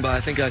athleticism, but I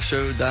think I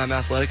showed that I'm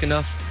athletic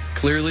enough,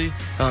 clearly,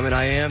 and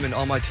I am, and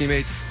all my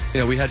teammates,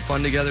 we had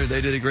fun together.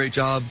 They did a great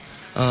job.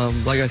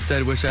 Like I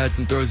said, wish I had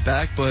some throws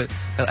back, but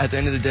at the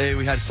end of the day,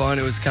 we had fun.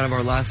 It was kind of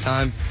our last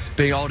time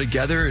being all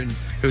together, and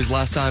it was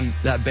last time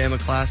that Bama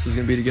class was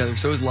going to be together,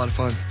 so it was a lot of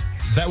fun.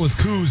 That was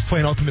Kuz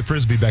playing Ultimate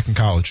Frisbee back in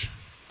college.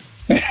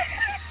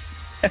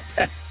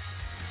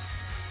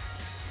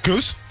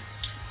 Kuz?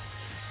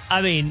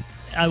 I mean,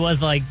 I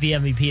was like the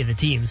MVP of the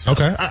team. So.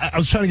 Okay. I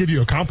was trying to give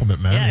you a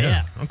compliment, man.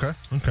 Yeah.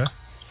 Okay.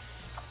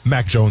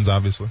 Mac Jones,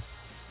 obviously.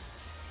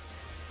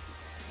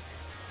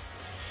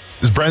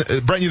 Is Brent,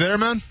 you there,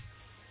 man?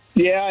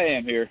 Yeah, I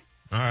am here.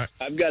 All right.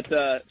 I've got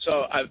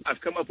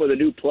I've come up with a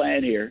new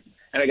plan here,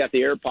 and I got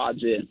the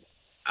AirPods in.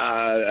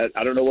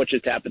 I don't know what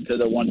just happened to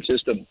the one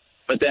system,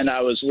 but then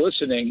I was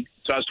listening,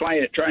 so I was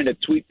trying to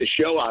tweak the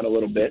show out a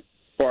little bit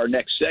for our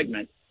next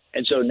segment.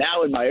 And so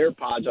now in my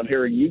AirPods, I'm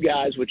hearing you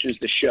guys, which is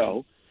the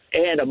show,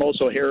 and I'm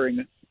also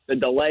hearing the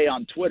delay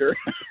on Twitter.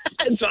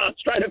 And so I was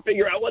trying to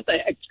figure out what the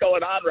heck's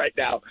going on right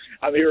now.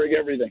 I'm hearing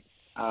everything.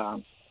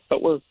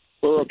 But we're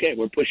okay.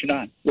 We're pushing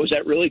on. Was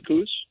that really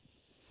Kuz?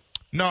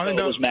 No, I think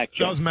that was Mac Jones.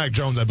 That was Mac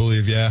Jones, I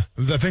believe, yeah.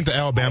 I think the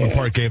Alabama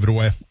part gave it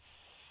away.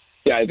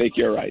 Yeah, I think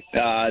you're right.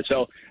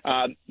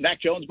 Mac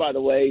Jones, by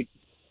the way,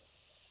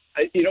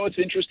 you know what's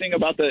interesting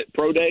about the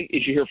Pro Day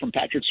is you hear from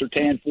Patrick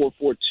Surtain,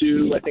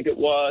 4.42, I think it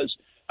was.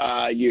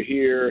 You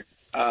hear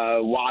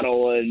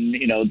Waddle and,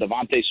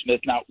 Devontae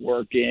Smith not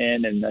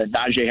working and the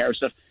Najee Harris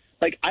stuff.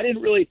 Like, I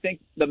didn't really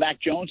think the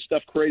Mac Jones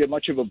stuff created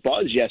much of a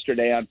buzz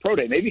yesterday on Pro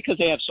Day, maybe because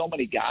they have so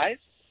many guys,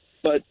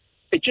 but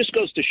it just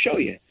goes to show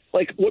you.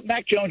 Like what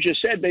Mac Jones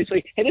just said,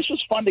 basically, hey, this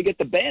was fun to get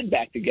the band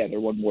back together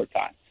one more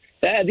time.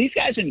 These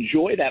guys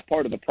enjoy that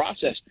part of the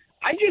process.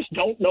 I just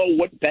don't know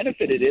what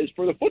benefit it is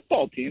for the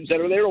football teams that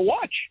are there to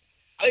watch.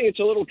 I think it's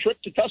a little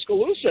trip to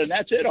Tuscaloosa, and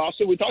that's it,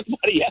 Austin. We talked about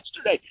it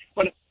yesterday.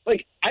 But,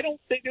 I don't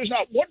think there's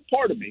not one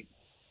part of me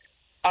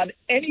on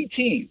any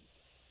team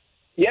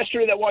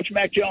yesterday that watched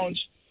Mac Jones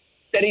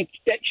that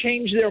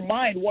changed their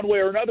mind one way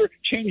or another,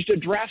 changed a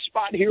draft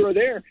spot here or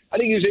there. I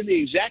think he's in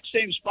the exact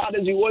same spot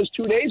as he was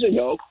 2 days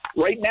ago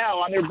right now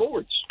on their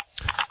boards.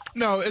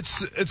 No,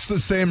 it's the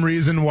same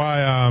reason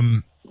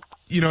why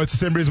it's the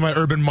same reason why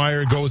Urban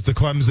Meyer goes to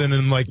Clemson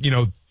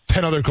and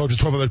 10 other coaches,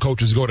 12 other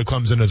coaches go to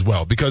Clemson as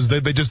well, because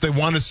they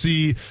want to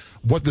see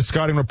what the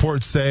scouting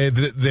reports say.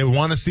 They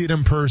want to see it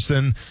in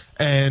person,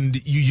 and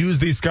you use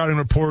these scouting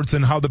reports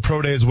and how the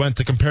pro days went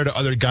to compare to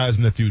other guys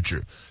in the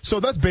future. So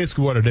that's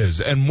basically what it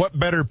is. And what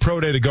better pro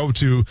day to go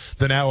to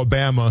than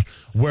Alabama,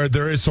 where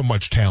there is so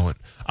much talent,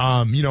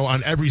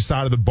 on every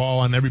side of the ball,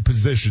 on every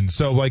position.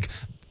 So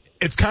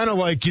it's kind of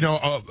like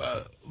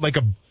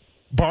a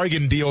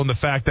bargain deal in the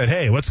fact that,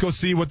 hey, let's go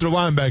see what their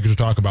linebackers are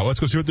talking about. Let's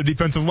go see what their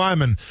defensive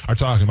linemen are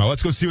talking about.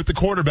 Let's go see what the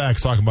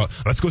quarterback's talking about.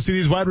 Let's go see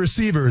these wide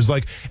receivers.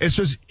 It's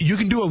just, you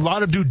can do a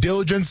lot of due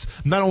diligence,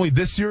 not only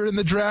this year in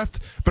the draft,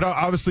 but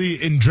obviously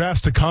in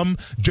drafts to come,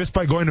 just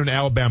by going to an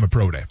Alabama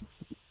Pro Day.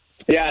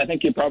 Yeah, I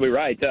think you're probably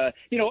right. I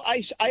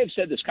have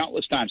said this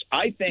countless times.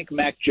 I think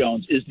Mac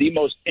Jones is the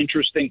most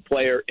interesting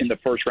player in the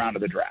first round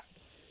of the draft.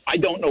 I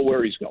don't know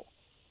where he's going.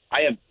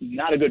 I have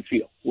not a good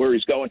feel where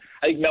he's going.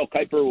 I think Mel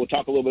Kiper will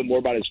talk a little bit more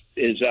about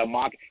his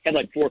mock. Had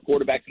 4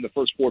 quarterbacks in the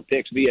first 4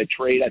 picks via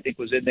trade, I think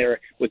was in there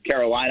with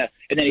Carolina.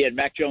 And then he had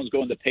Mac Jones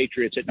going to the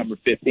Patriots at number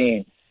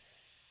 15.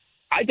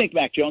 I think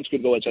Mac Jones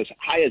could go as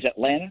high as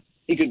Atlanta.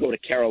 He could go to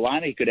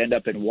Carolina. He could end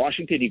up in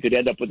Washington. He could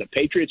end up with the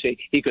Patriots.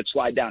 He could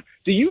slide down.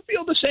 Do you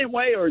feel the same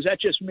way, or is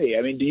that just me?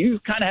 I mean, do you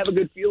kind of have a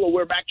good feel of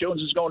where Mac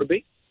Jones is going to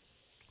be?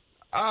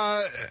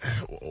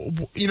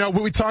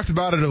 We talked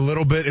about it a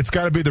little bit. It's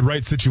got to be the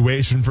right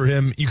situation for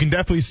him. You can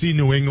definitely see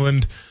New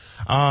England.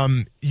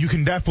 You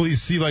can definitely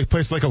see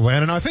places like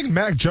Atlanta. Now, I think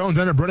Mac Jones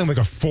ended up running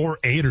a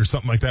 4.8 or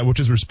something like that, which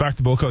is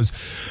respectable because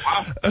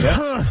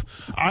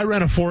I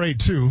ran a 4.8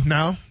 too.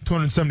 Now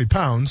 270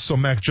 pounds, so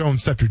Mac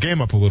Jones stepped your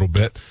game up a little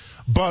bit.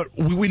 But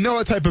we know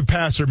what type of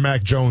passer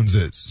Mac Jones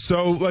is.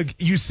 So,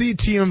 you see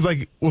teams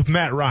with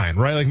Matt Ryan,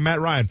 right?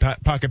 Matt Ryan,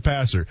 pocket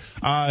passer.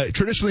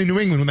 Traditionally, New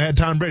England, when they had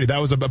Tom Brady, that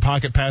was a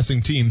pocket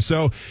passing team.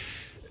 So,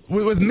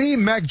 with me,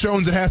 Mac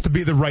Jones, it has to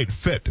be the right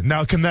fit.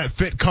 Now, can that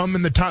fit come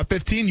in the top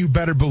 15? You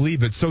better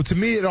believe it. So, to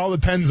me, it all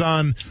depends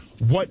on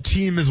what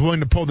team is willing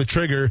to pull the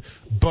trigger.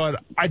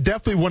 But I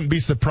definitely wouldn't be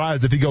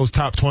surprised if he goes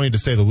top 20, to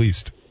say the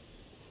least.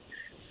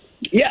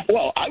 Yeah,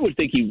 well, I would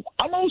think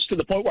almost to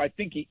the point where I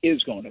think he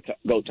is going to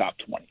go top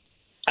 20.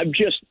 I'm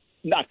just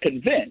not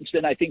convinced,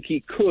 and I think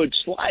he could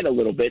slide a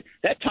little bit.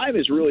 That time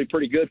is really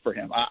pretty good for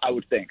him, I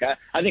would think.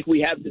 I think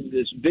we have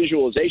this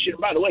visualization.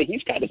 By the way,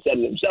 he's kind of said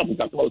it himself. He's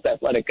not the most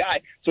athletic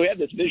guy, so we have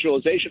this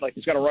visualization like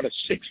he's going to run a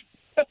 6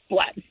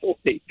 flat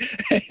 40.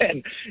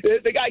 And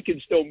the guy can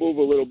still move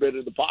a little bit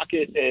in the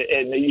pocket,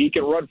 and he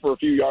can run for a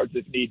few yards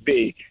if need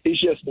be.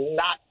 He's just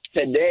not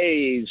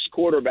today's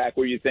quarterback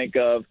where you think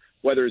of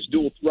whether it's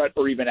dual threat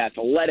or even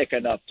athletic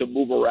enough to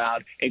move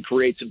around and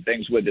create some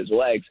things with his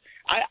legs.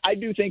 I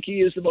do think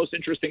he is the most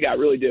interesting guy. I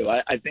really do.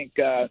 I think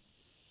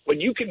when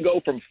you can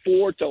go from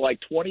 4 to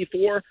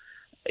 24,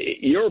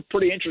 you're a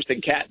pretty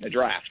interesting cat in the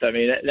draft. I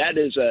mean,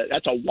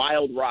 that's a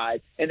wild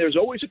ride, and there's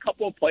always a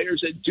couple of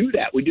players that do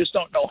that. We just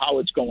don't know how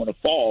it's going to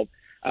fall.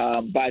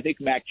 But I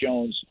think Mac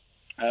Jones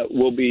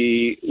will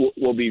be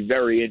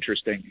very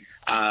interesting,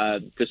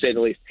 to say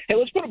the least. Hey,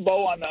 let's put a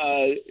bow on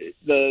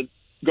the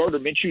Gardner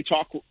Minshew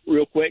talk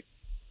real quick.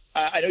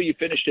 I know you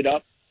finished it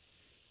up,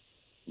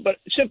 but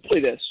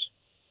simply this: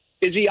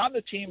 is he on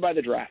the team by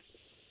the draft?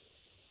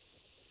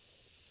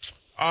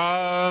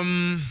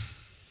 I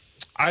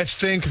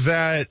think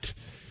that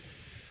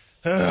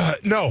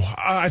no.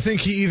 I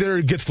think he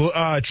either gets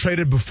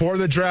traded before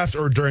the draft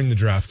or during the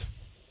draft.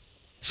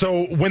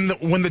 So when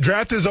the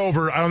draft is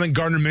over, I don't think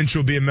Gardner Minshew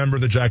will be a member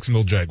of the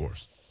Jacksonville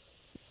Jaguars.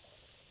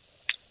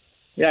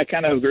 Yeah, I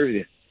kind of agree with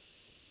you.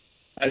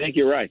 I think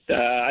you're right.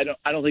 I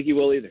don't think he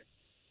will either.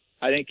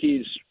 I think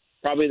he's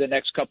probably the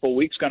next couple of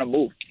weeks going to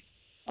move.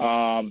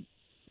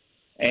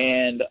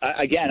 And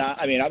again,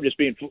 I'm just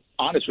being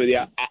honest with you.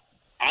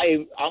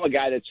 I'm a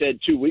guy that said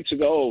 2 weeks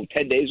ago,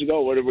 10 days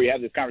ago, whenever we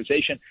had this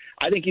conversation,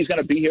 I think he's going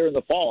to be here in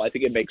the fall. I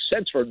think it makes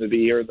sense for him to be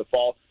here in the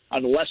fall,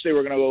 unless they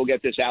were going to go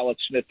get this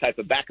Alex Smith type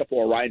of backup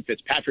or Ryan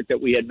Fitzpatrick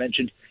that we had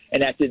mentioned,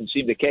 and that didn't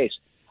seem the case.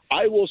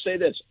 I will say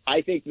this.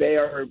 I think they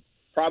are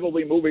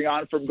probably moving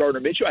on from Gardner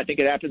Minshew. I think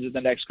it happens in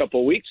the next couple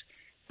of weeks.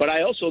 But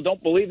I also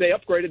don't believe they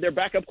upgraded their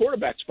backup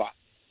quarterback spot.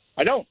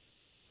 I don't.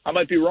 I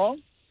might be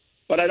wrong,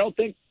 but I don't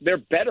think they're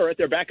better at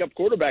their backup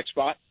quarterback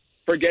spot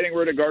for getting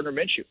rid of Gardner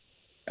Minshew.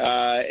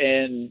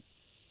 And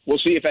we'll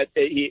see if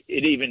it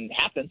even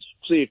happens.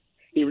 See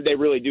if they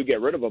really do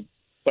get rid of him.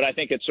 But I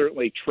think it's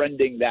certainly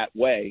trending that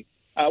way.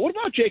 What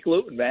about Jake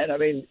Luton, man? I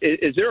mean,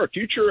 is there a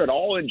future at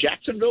all in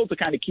Jacksonville to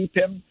kind of keep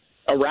him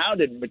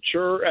around and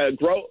mature,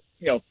 grow,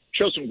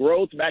 show some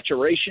growth,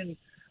 maturation?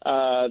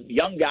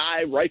 Young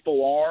guy,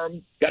 rifle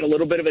arm, got a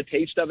little bit of a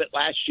taste of it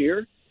last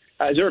year.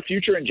 Is there a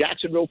future in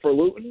Jacksonville for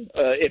Luton?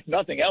 If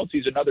nothing else,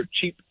 he's another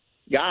cheap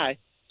guy.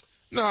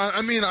 No,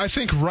 I mean, I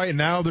think right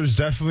now there's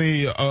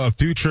definitely a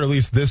future, at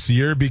least this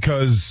year,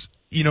 because,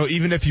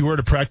 even if you were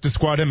to practice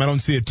squad him, I don't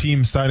see a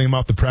team signing him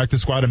off the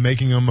practice squad and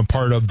making him a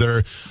part of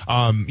their,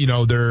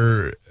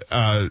 their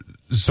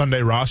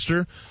Sunday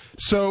roster.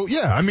 So,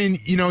 yeah, I mean,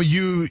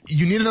 you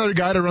need another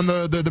guy to run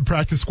the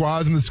practice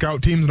squads and the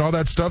scout teams and all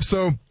that stuff.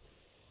 So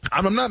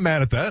I'm not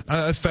mad at that.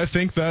 I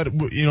think that,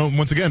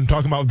 once again,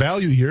 talking about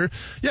value here,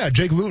 yeah,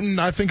 Jake Luton,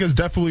 I think, has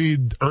definitely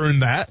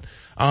earned that.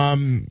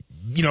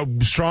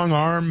 Strong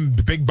arm,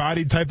 big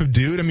body type of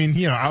dude. I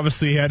mean,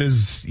 obviously he had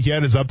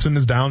his ups and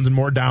his downs, and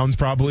more downs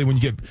probably when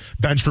you get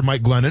benched for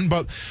Mike Glennon.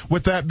 But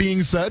with that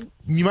being said,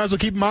 you might as well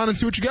keep him on and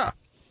see what you got.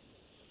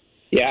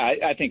 Yeah,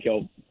 I think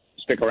he'll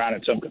stick around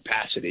in some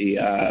capacity.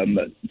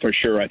 For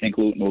sure, I think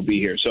Luton will be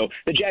here. So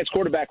the Jags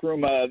quarterback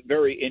room,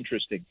 very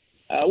interesting.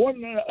 We have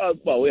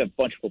a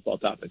bunch of football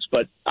topics,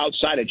 but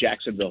outside of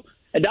Jacksonville,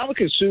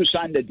 Ndamukong Suh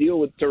signed a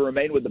deal to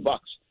remain with the Bucs.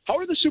 How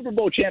are the Super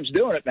Bowl champs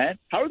doing it, man?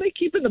 How are they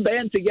keeping the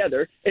band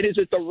together? And is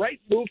it the right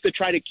move to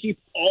try to keep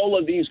all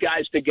of these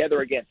guys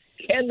together again?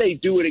 Can they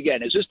do it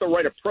again? Is this the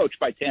right approach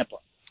by Tampa?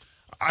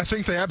 I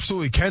think they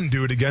absolutely can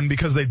do it again,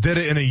 because they did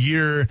it in a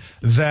year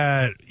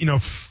that,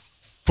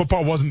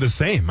 football wasn't the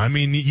same. I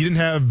mean, you didn't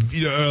have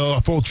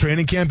a full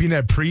training camp, you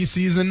didn't have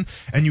preseason,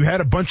 and you had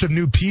a bunch of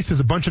new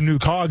pieces, a bunch of new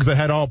cogs that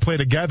had all play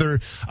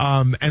together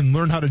and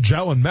learn how to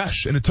gel and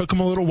mesh. And it took them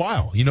a little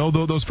while.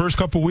 Those first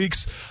couple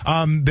weeks,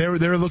 they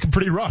were looking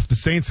pretty rough. The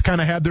Saints kind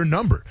of had their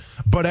number.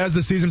 But as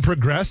the season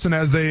progressed and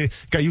as they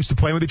got used to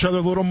playing with each other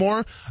a little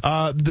more,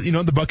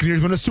 the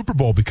Buccaneers won a Super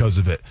Bowl because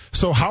of it.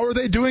 So how are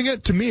they doing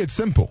it? To me, it's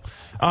simple.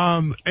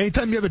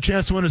 Anytime you have a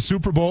chance to win a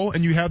Super Bowl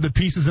and you have the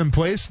pieces in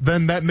place,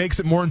 then that makes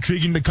it more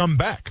intriguing to come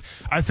back.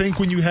 I think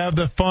when you have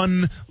the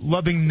fun,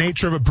 loving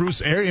nature of a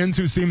Bruce Arians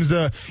who seems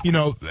to,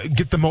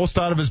 get the most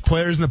out of his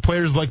players and the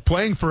players like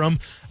playing for him,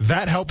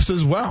 that helps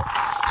as well.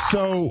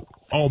 So,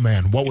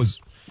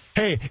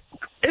 hey,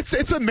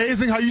 it's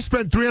amazing how you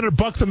spent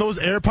 $300 on those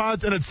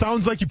AirPods and it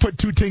sounds like you put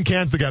two tin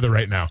cans together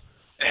right now.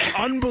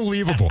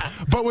 Unbelievable.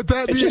 But with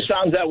that, it just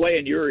sounds that way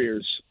in your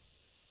ears.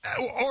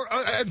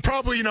 And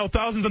probably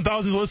thousands and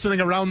thousands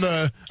listening around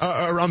the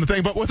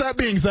thing. But with that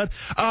being said,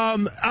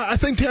 I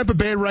think Tampa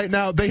Bay right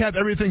now, they have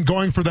everything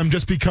going for them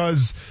just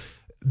because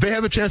they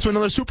have a chance to win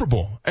another Super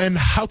Bowl. And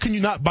how can you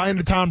not buy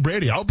into Tom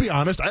Brady? I'll be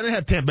honest, I didn't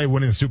have Tampa Bay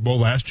winning the Super Bowl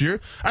last year.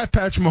 I have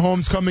Patrick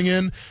Mahomes coming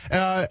in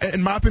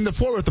and mopping the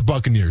floor with the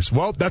Buccaneers.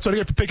 Well, that's what I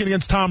get for picking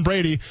against Tom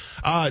Brady.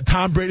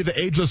 Tom Brady, the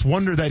ageless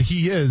wonder that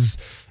he is.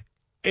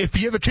 If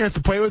you have a chance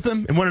to play with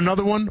him and win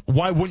another one,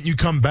 why wouldn't you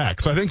come back?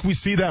 So I think we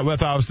see that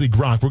with, obviously,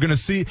 Gronk.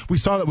 We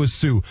saw that with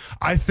Suh.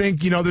 I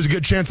think, there's a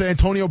good chance that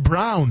Antonio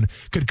Brown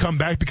could come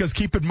back, because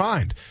keep in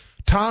mind,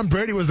 Tom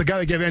Brady was the guy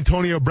that gave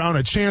Antonio Brown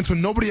a chance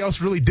when nobody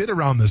else really did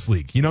around this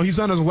league. He's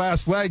on his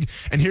last leg,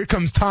 and here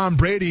comes Tom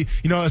Brady,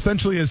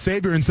 essentially his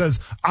savior, and says,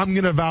 I'm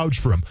going to vouch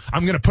for him.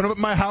 I'm going to put him at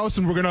my house,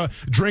 and we're going to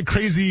drink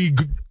crazy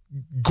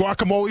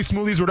guacamole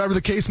smoothies, whatever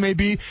the case may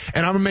be,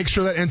 and I'm going to make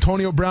sure that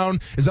Antonio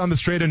Brown is on the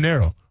straight and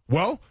narrow.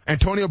 Well,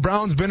 Antonio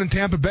Brown's been in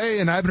Tampa Bay,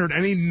 and I haven't heard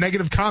any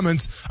negative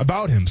comments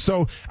about him.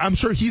 So I'm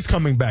sure he's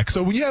coming back.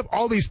 So when you have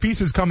all these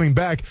pieces coming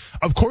back,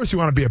 of course you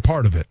want to be a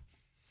part of it.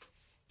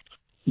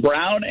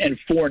 Brown and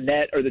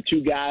Fournette are the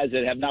two guys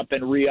that have not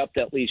been re-upped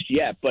at least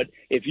yet. But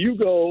if you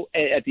go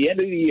at the end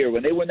of the year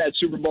when they win that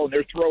Super Bowl and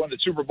they're throwing the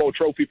Super Bowl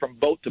trophy from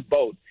boat to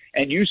boat,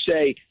 and you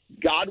say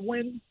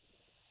Godwin,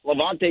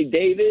 Levante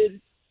David,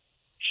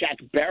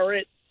 Shaq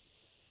Barrett,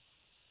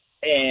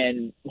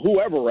 and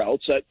whoever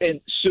else,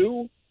 and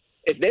Sue,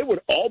 if they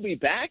would all be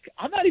back,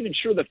 I'm not even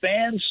sure the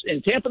fans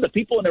in Tampa, the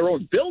people in their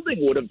own building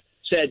would have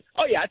said,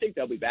 oh, yeah, I think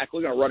they'll be back.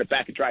 We're going to run it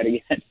back and try it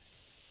again.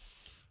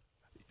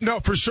 No,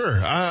 for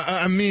sure.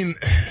 I mean,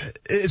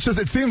 it's just,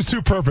 it seems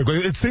too perfect.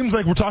 It seems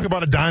like we're talking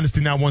about a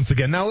dynasty now once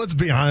again. Now, let's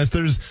be honest.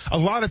 There's a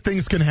lot of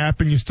things can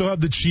happen. You still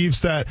have the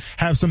Chiefs that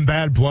have some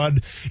bad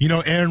blood. You know,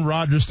 Aaron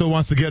Rodgers still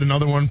wants to get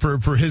another one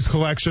for his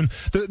collection.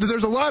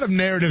 There's a lot of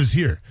narratives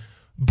here.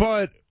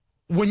 But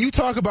when you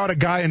talk about a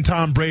guy in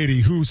Tom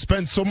Brady who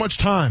spent so much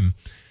time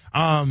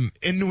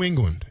in New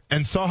England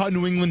and saw how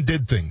New England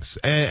did things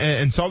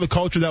and saw the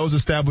culture that was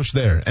established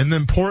there and the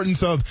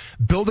importance of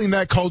building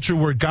that culture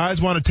where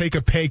guys want to take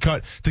a pay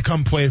cut to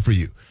come play for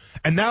you.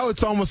 And now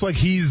it's almost like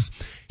he's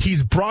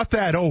brought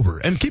that over.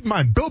 And keep in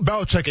mind, Bill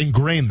Belichick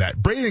ingrained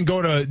that. Brady didn't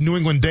go to New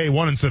England day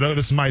one and said, oh,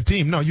 this is my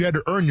team. No, you had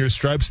to earn your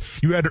stripes.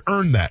 You had to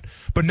earn that.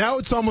 But now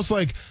it's almost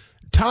like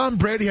Tom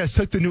Brady has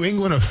took the New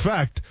England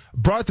effect,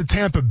 brought the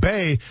Tampa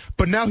Bay,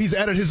 but now he's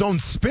added his own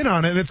spin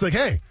on it. And it's like,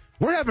 hey,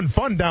 we're having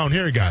fun down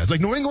here, guys.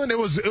 Like New England, it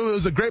was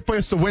a great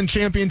place to win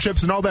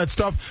championships and all that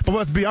stuff. But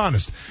let's be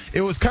honest,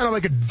 it was kind of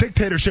like a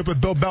dictatorship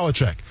with Bill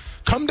Belichick.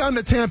 Come down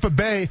to Tampa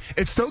Bay,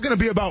 it's still going to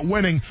be about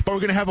winning, but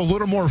we're going to have a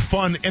little more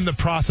fun in the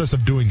process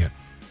of doing it.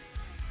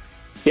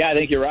 Yeah, I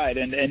think you're right,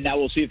 and now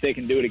we'll see if they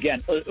can do it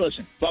again.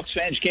 Listen, Bucs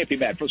fans can't be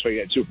mad. First of all,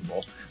 you got Super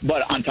Bowl,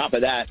 but on top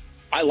of that,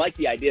 I like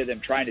the idea of them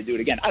trying to do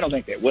it again. I don't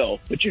think they will,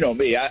 but you know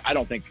me, I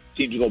don't think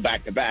teams will go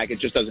back to back. It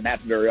just doesn't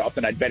happen very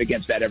often. I'd bet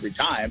against that every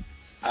time.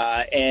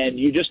 And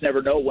you just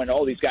never know when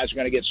all these guys are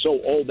going to get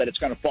so old that it's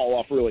going to fall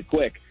off really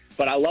quick.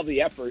 But I love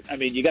the effort. I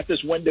mean, you got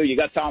this window. You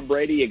got Tom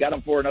Brady. You got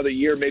him for another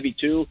year, maybe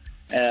two.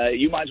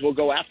 You might as well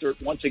go after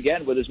it once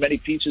again with as many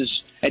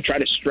pieces and try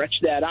to stretch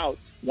that out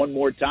one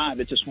more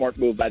time. It's a smart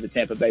move by the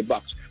Tampa Bay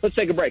Bucs. Let's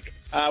take a break.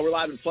 We're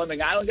live in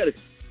Fleming Island. Got a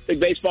big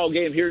baseball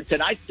game here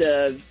tonight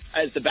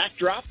as the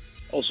backdrop.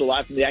 Also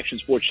live from the Action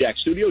Sports Shack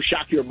studio.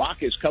 Shock Your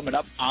Mock is coming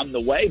up on the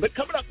way. But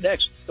coming up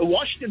next, the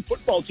Washington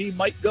football team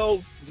might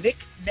go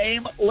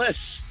nicknameless.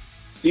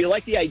 Do you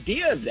like the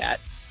idea of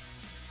that?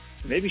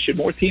 Maybe should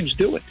more teams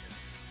do it?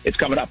 It's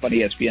coming up on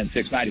ESPN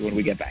 690 when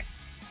we get back.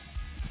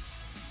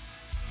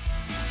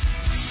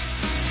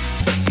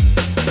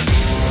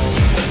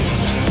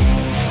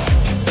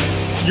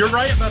 You're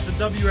right about the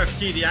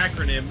WFT, the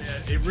acronym.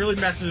 It really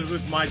messes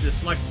with my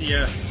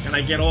dyslexia, and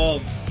I get all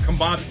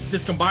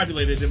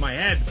discombobulated in my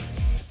head.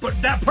 But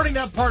putting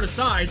that part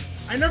aside,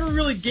 I never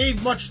really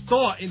gave much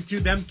thought into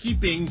them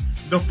keeping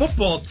the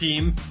football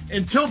team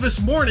until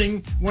this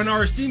morning when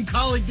our esteemed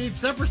colleague Dave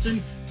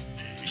Sepperson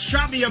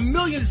shot me a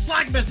million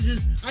Slack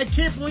messages. I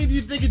can't believe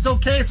you think it's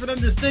okay for them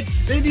to stick.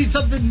 They need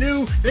something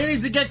new. They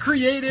need to get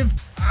creative.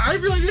 I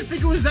really didn't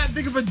think it was that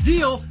big of a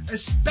deal,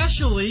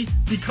 especially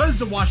because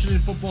the Washington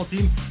football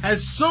team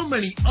has so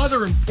many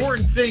other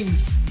important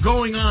things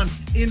going on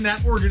in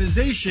that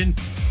organization.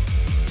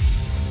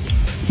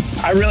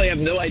 I really have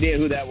no idea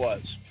who that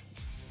was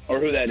or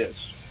who that is.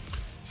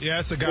 Yeah,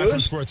 it's a guy from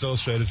Sports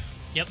Illustrated.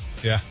 Yep.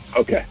 Yeah.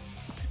 Okay.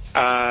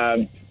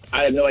 I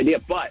have no idea,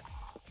 but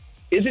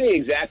isn't he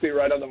exactly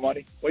right on the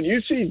money? When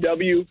you see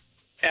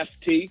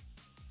WFT,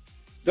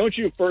 don't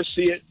you first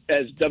see it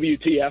as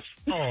WTF?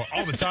 Oh,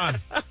 all the time.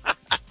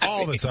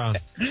 All the time.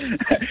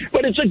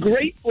 But it's a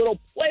great little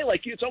play.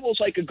 It's almost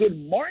like a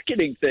good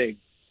marketing thing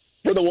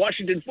for the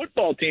Washington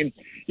football team.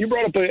 You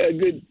brought up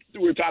we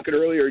were talking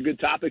earlier, a good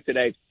topic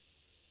today.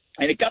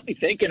 And it got me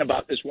thinking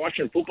about this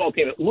Washington football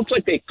team. It looks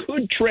like they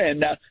could trend.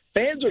 Now,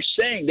 fans are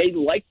saying they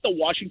like the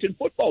Washington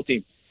football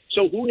team.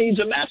 So who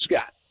needs a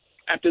mascot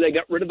after they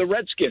got rid of the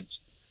Redskins?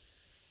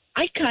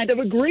 I kind of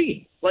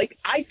agree.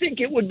 I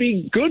think it would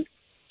be good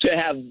to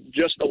have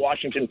just the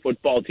Washington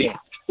football team.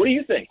 What do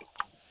you think?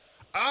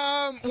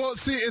 Well,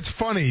 see, it's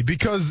funny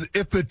because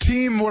if the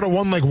team would have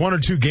won 1 or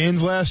 2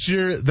 games last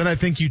year, then I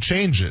think you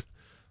change it.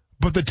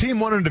 But the team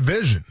won a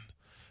division,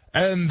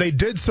 and they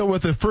did so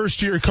with a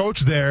first-year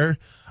coach there.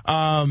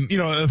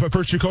 A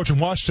first-year coach in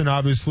Washington,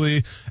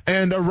 obviously,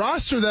 and a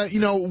roster that,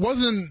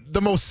 wasn't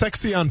the most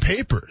sexy on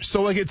paper.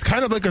 So, it's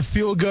kind of like a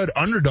feel-good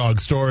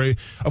underdog story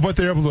of what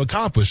they're able to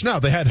accomplish. Now,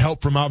 they had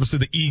help from, obviously,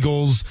 the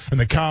Eagles and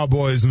the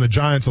Cowboys and the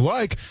Giants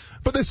alike,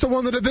 but they still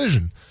won the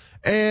division.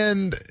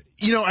 And,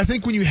 I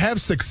think when you have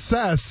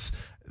success,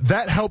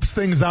 that helps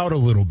things out a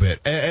little bit.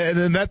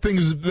 And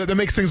that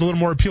makes things a little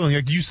more appealing.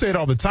 Like you say it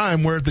all the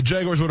time, where if the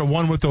Jaguars would have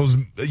won with those,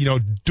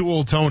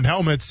 dual-toned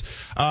helmets,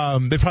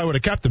 they probably would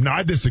have kept them. Now,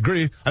 I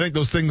disagree. I think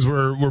those things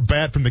were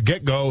bad from the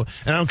get-go,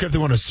 and I don't care if they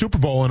won a Super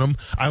Bowl in them.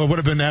 I would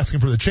have been asking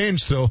for the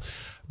change still.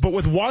 But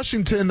with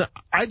Washington,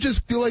 I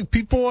just feel like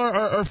people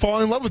are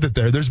falling in love with it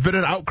there. There's been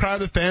an outcry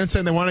of the fans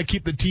saying they want to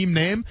keep the team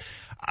name.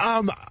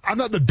 I'm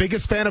not the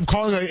biggest fan of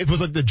calling it. It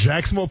was like the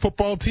Jacksonville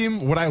football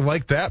team. Would I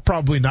like that?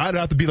 Probably not. It'd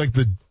have to be like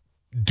the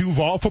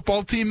Duval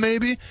football team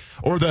maybe,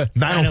 or the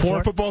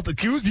 904 football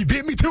team. You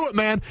beat me to it,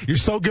 man. You're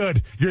so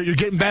good. You're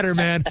getting better,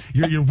 man.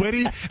 You're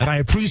witty, and I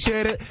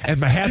appreciate it. And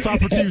my hat's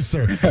off to you,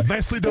 sir.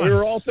 Nicely done. We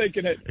were all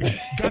thinking it.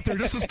 Got there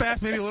just as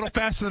fast, maybe a little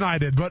faster than I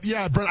did. But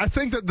yeah, Brent, I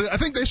think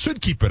they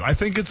should keep it. I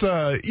think it's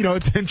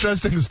it's an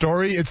interesting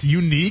story. It's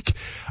unique,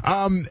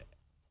 and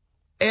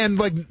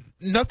like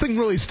nothing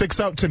really sticks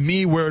out to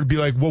me where it'd be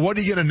like, well, what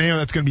are you gonna name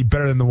that's gonna be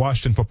better than the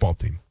Washington football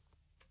team?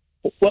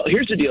 Well,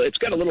 here's the deal. It's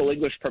got a little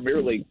English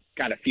Premier League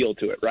kind of feel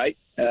to it, right?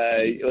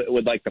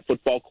 With like the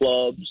football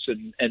clubs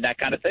and that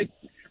kind of thing.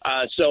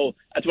 So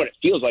that's what it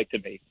feels like to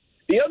me.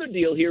 The other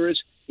deal here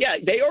is, yeah,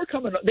 they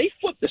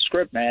flipped the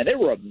script, man. They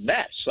were a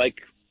mess. Like,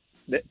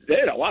 they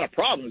had a lot of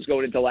problems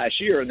going into last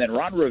year. And then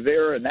Ron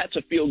Rivera, and that's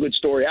a feel-good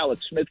story.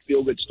 Alex Smith,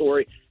 feel-good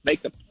story.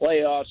 Make the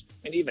playoffs.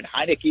 And even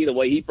Heineke, the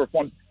way he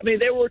performed. I mean,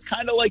 they were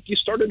kind of like you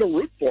started to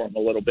root for him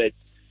a little bit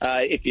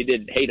if you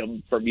didn't hate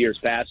him from years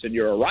past and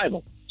you're a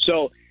rival.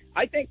 So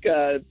I think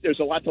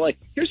there's a lot to like.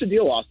 Here's the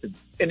deal, Austin.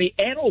 In the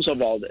annals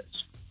of all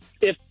this,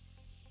 if,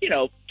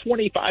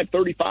 25,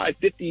 35,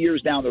 50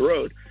 years down the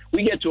road,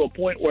 we get to a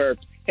point where,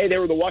 hey, they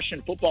were the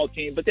Washington football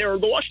team, but they were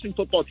the Washington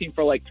football team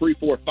for like 3,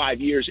 4,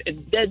 5 years,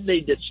 and then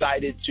they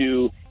decided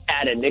to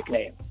add a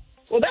nickname.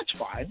 Well, that's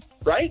fine,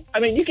 right? I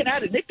mean, you can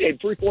add a nickname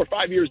 3, 4,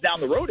 5 years down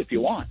the road if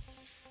you want.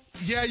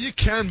 Yeah, you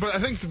can, but I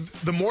think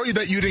the more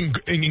that you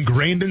get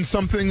ingrained in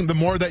something, the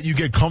more that you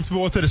get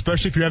comfortable with it,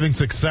 especially if you're having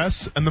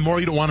success, and the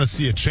more you don't want to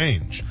see a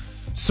change.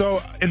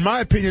 So, in my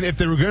opinion, if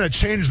they were going to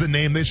change the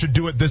name, they should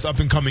do it this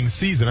up-and-coming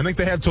season. I think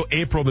they have till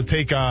April to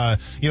take,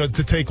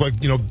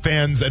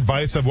 fans'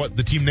 advice of what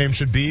the team name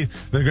should be.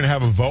 They're going to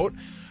have a vote.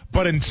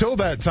 But until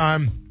that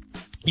time,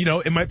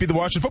 it might be the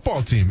Washington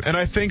football team. And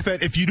I think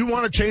that if you do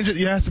want to change it,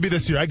 it has to be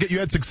this year. I get you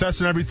had success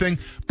and everything,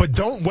 but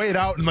don't wait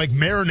out and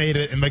marinate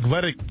it and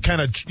let it kind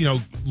of,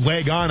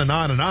 lag on and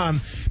on and on,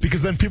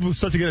 because then people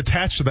start to get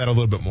attached to that a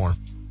little bit more.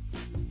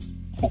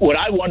 What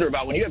I wonder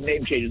about when you have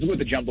name changes, look what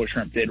the Jumbo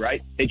Shrimp did,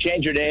 right? They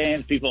change your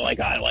names. People are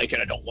like, I like it,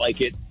 I don't like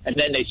it. And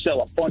then they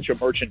sell a bunch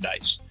of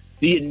merchandise.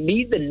 Do you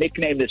need the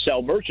nickname to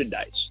sell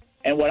merchandise?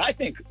 And what I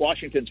think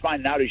Washington's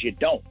finding out is you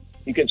don't.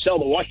 You can sell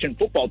the Washington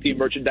football team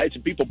merchandise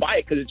and people buy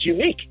it because it's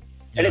unique.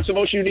 And it's the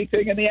most unique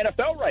thing in the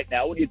NFL right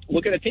now when you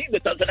look at a team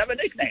that doesn't have a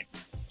nickname.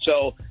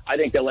 So I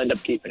think they'll end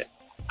up keeping it.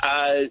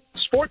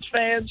 Sports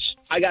fans,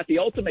 I got the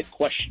ultimate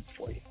question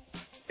for you.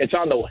 It's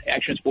on the way.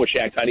 Action Sports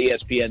Jax on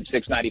ESPN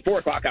 690. 4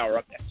 o'clock hour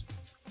up next.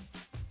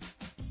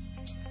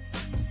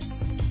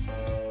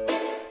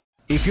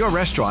 If your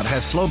restaurant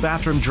has slow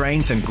bathroom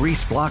drains and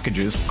grease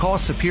blockages, call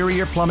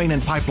Superior Plumbing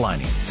and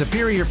Pipelining.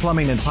 Superior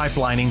Plumbing and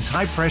Pipelining's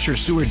high-pressure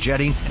sewer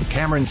jetting and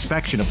camera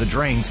inspection of the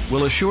drains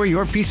will assure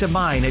your peace of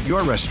mind at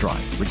your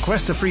restaurant.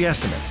 Request a free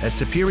estimate at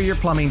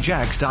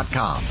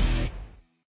SuperiorPlumbingJax.com.